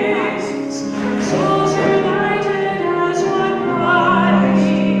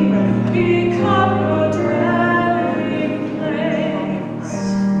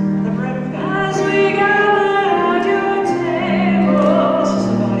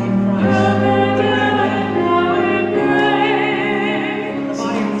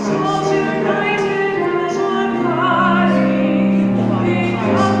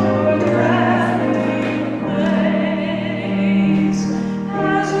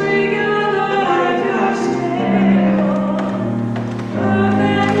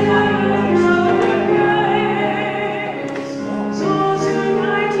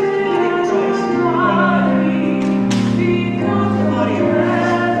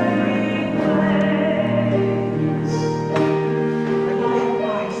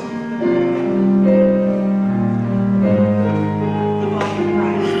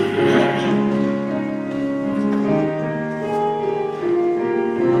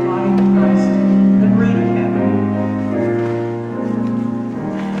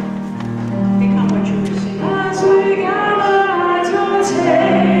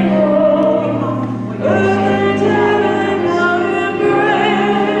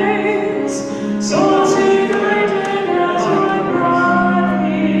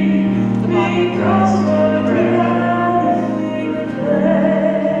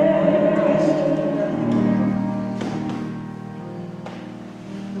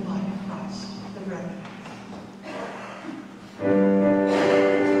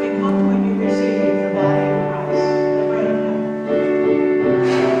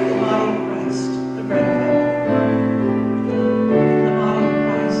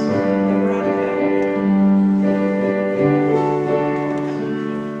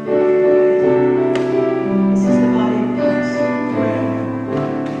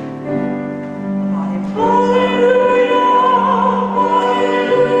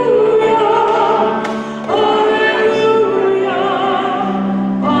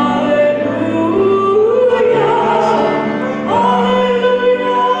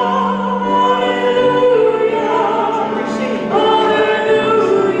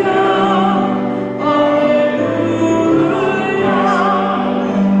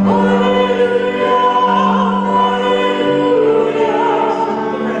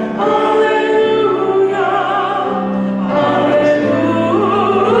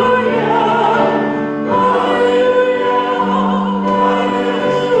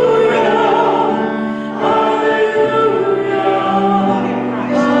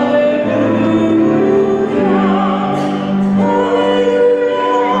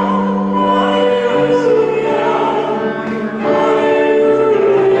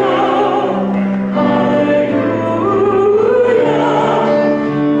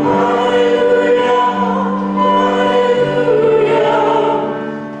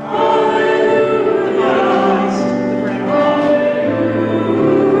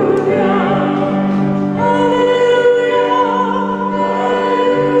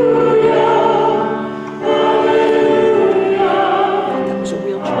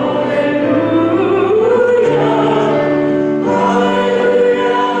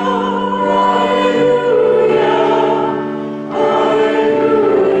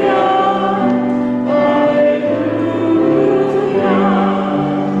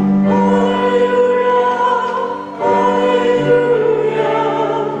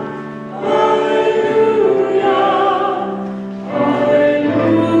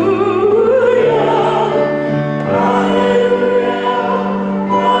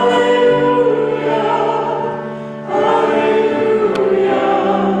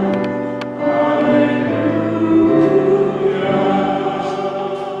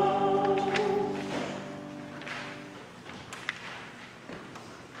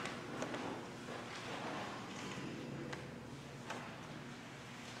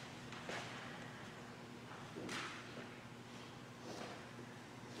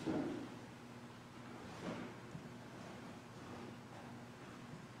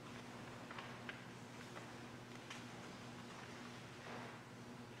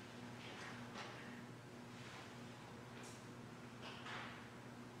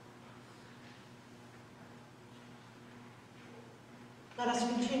 Let us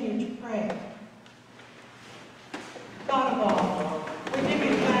continue to pray. God of all, we give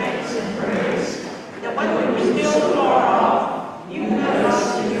you thanks and praise that when we were still far off, you met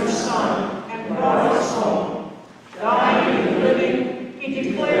us in your Son and brought us home. Dying and living, he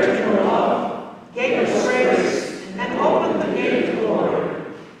declared your love, gave us grace, and opened the gate of glory.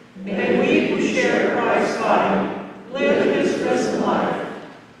 May we who share Christ's body live his risen life.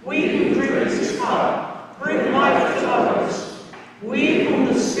 We who drink his cup bring life to others. We whom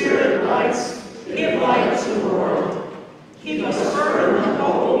the Spirit lights give light to the world. Keep us firm in the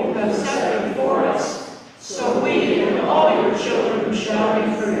hope you have set before us, so we and all your children shall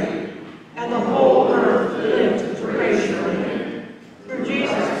be free, and the whole earth live to praise your name. Through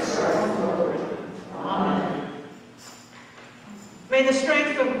Jesus our Lord. Amen. May the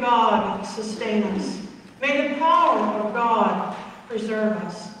strength of God sustain us. May the power of God preserve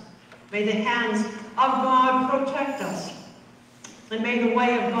us. May the hands of God protect us. And may the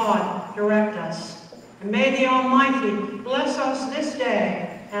way of God direct us. And may the Almighty bless us this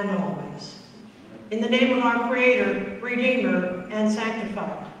day and always. In the name of our Creator, Redeemer, and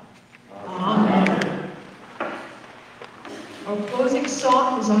Sanctifier. Amen. Our closing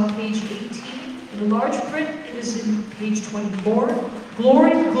song is on page 18. In the large print, it is in page 24.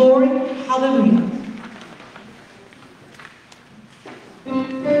 Glory, glory, hallelujah.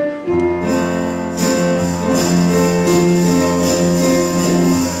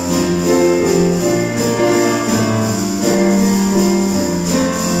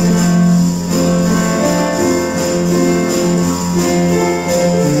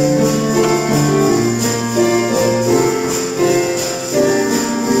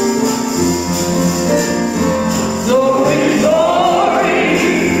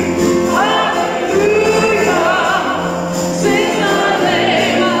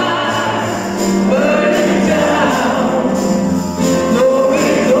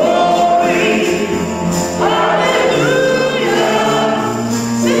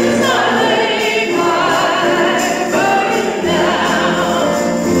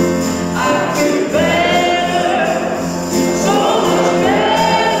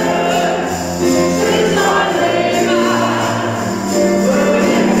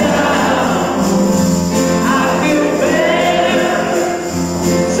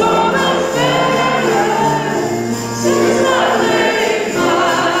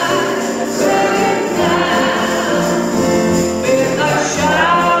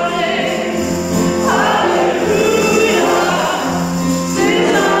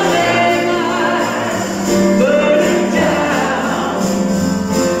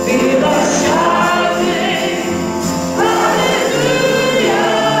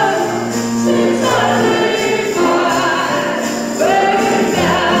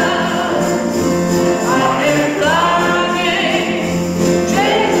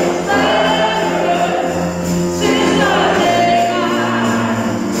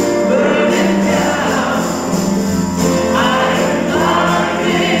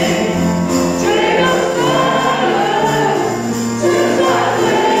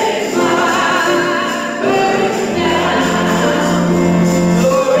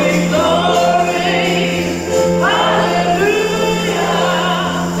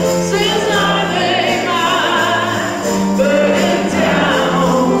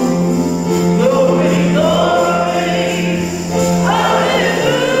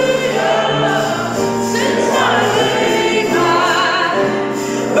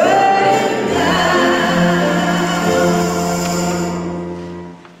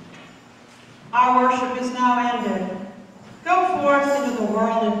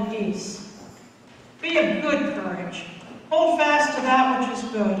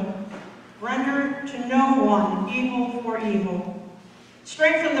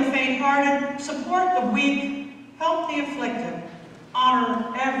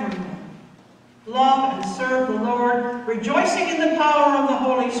 Love and serve the Lord, rejoicing in the power of the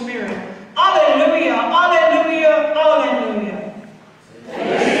Holy Spirit,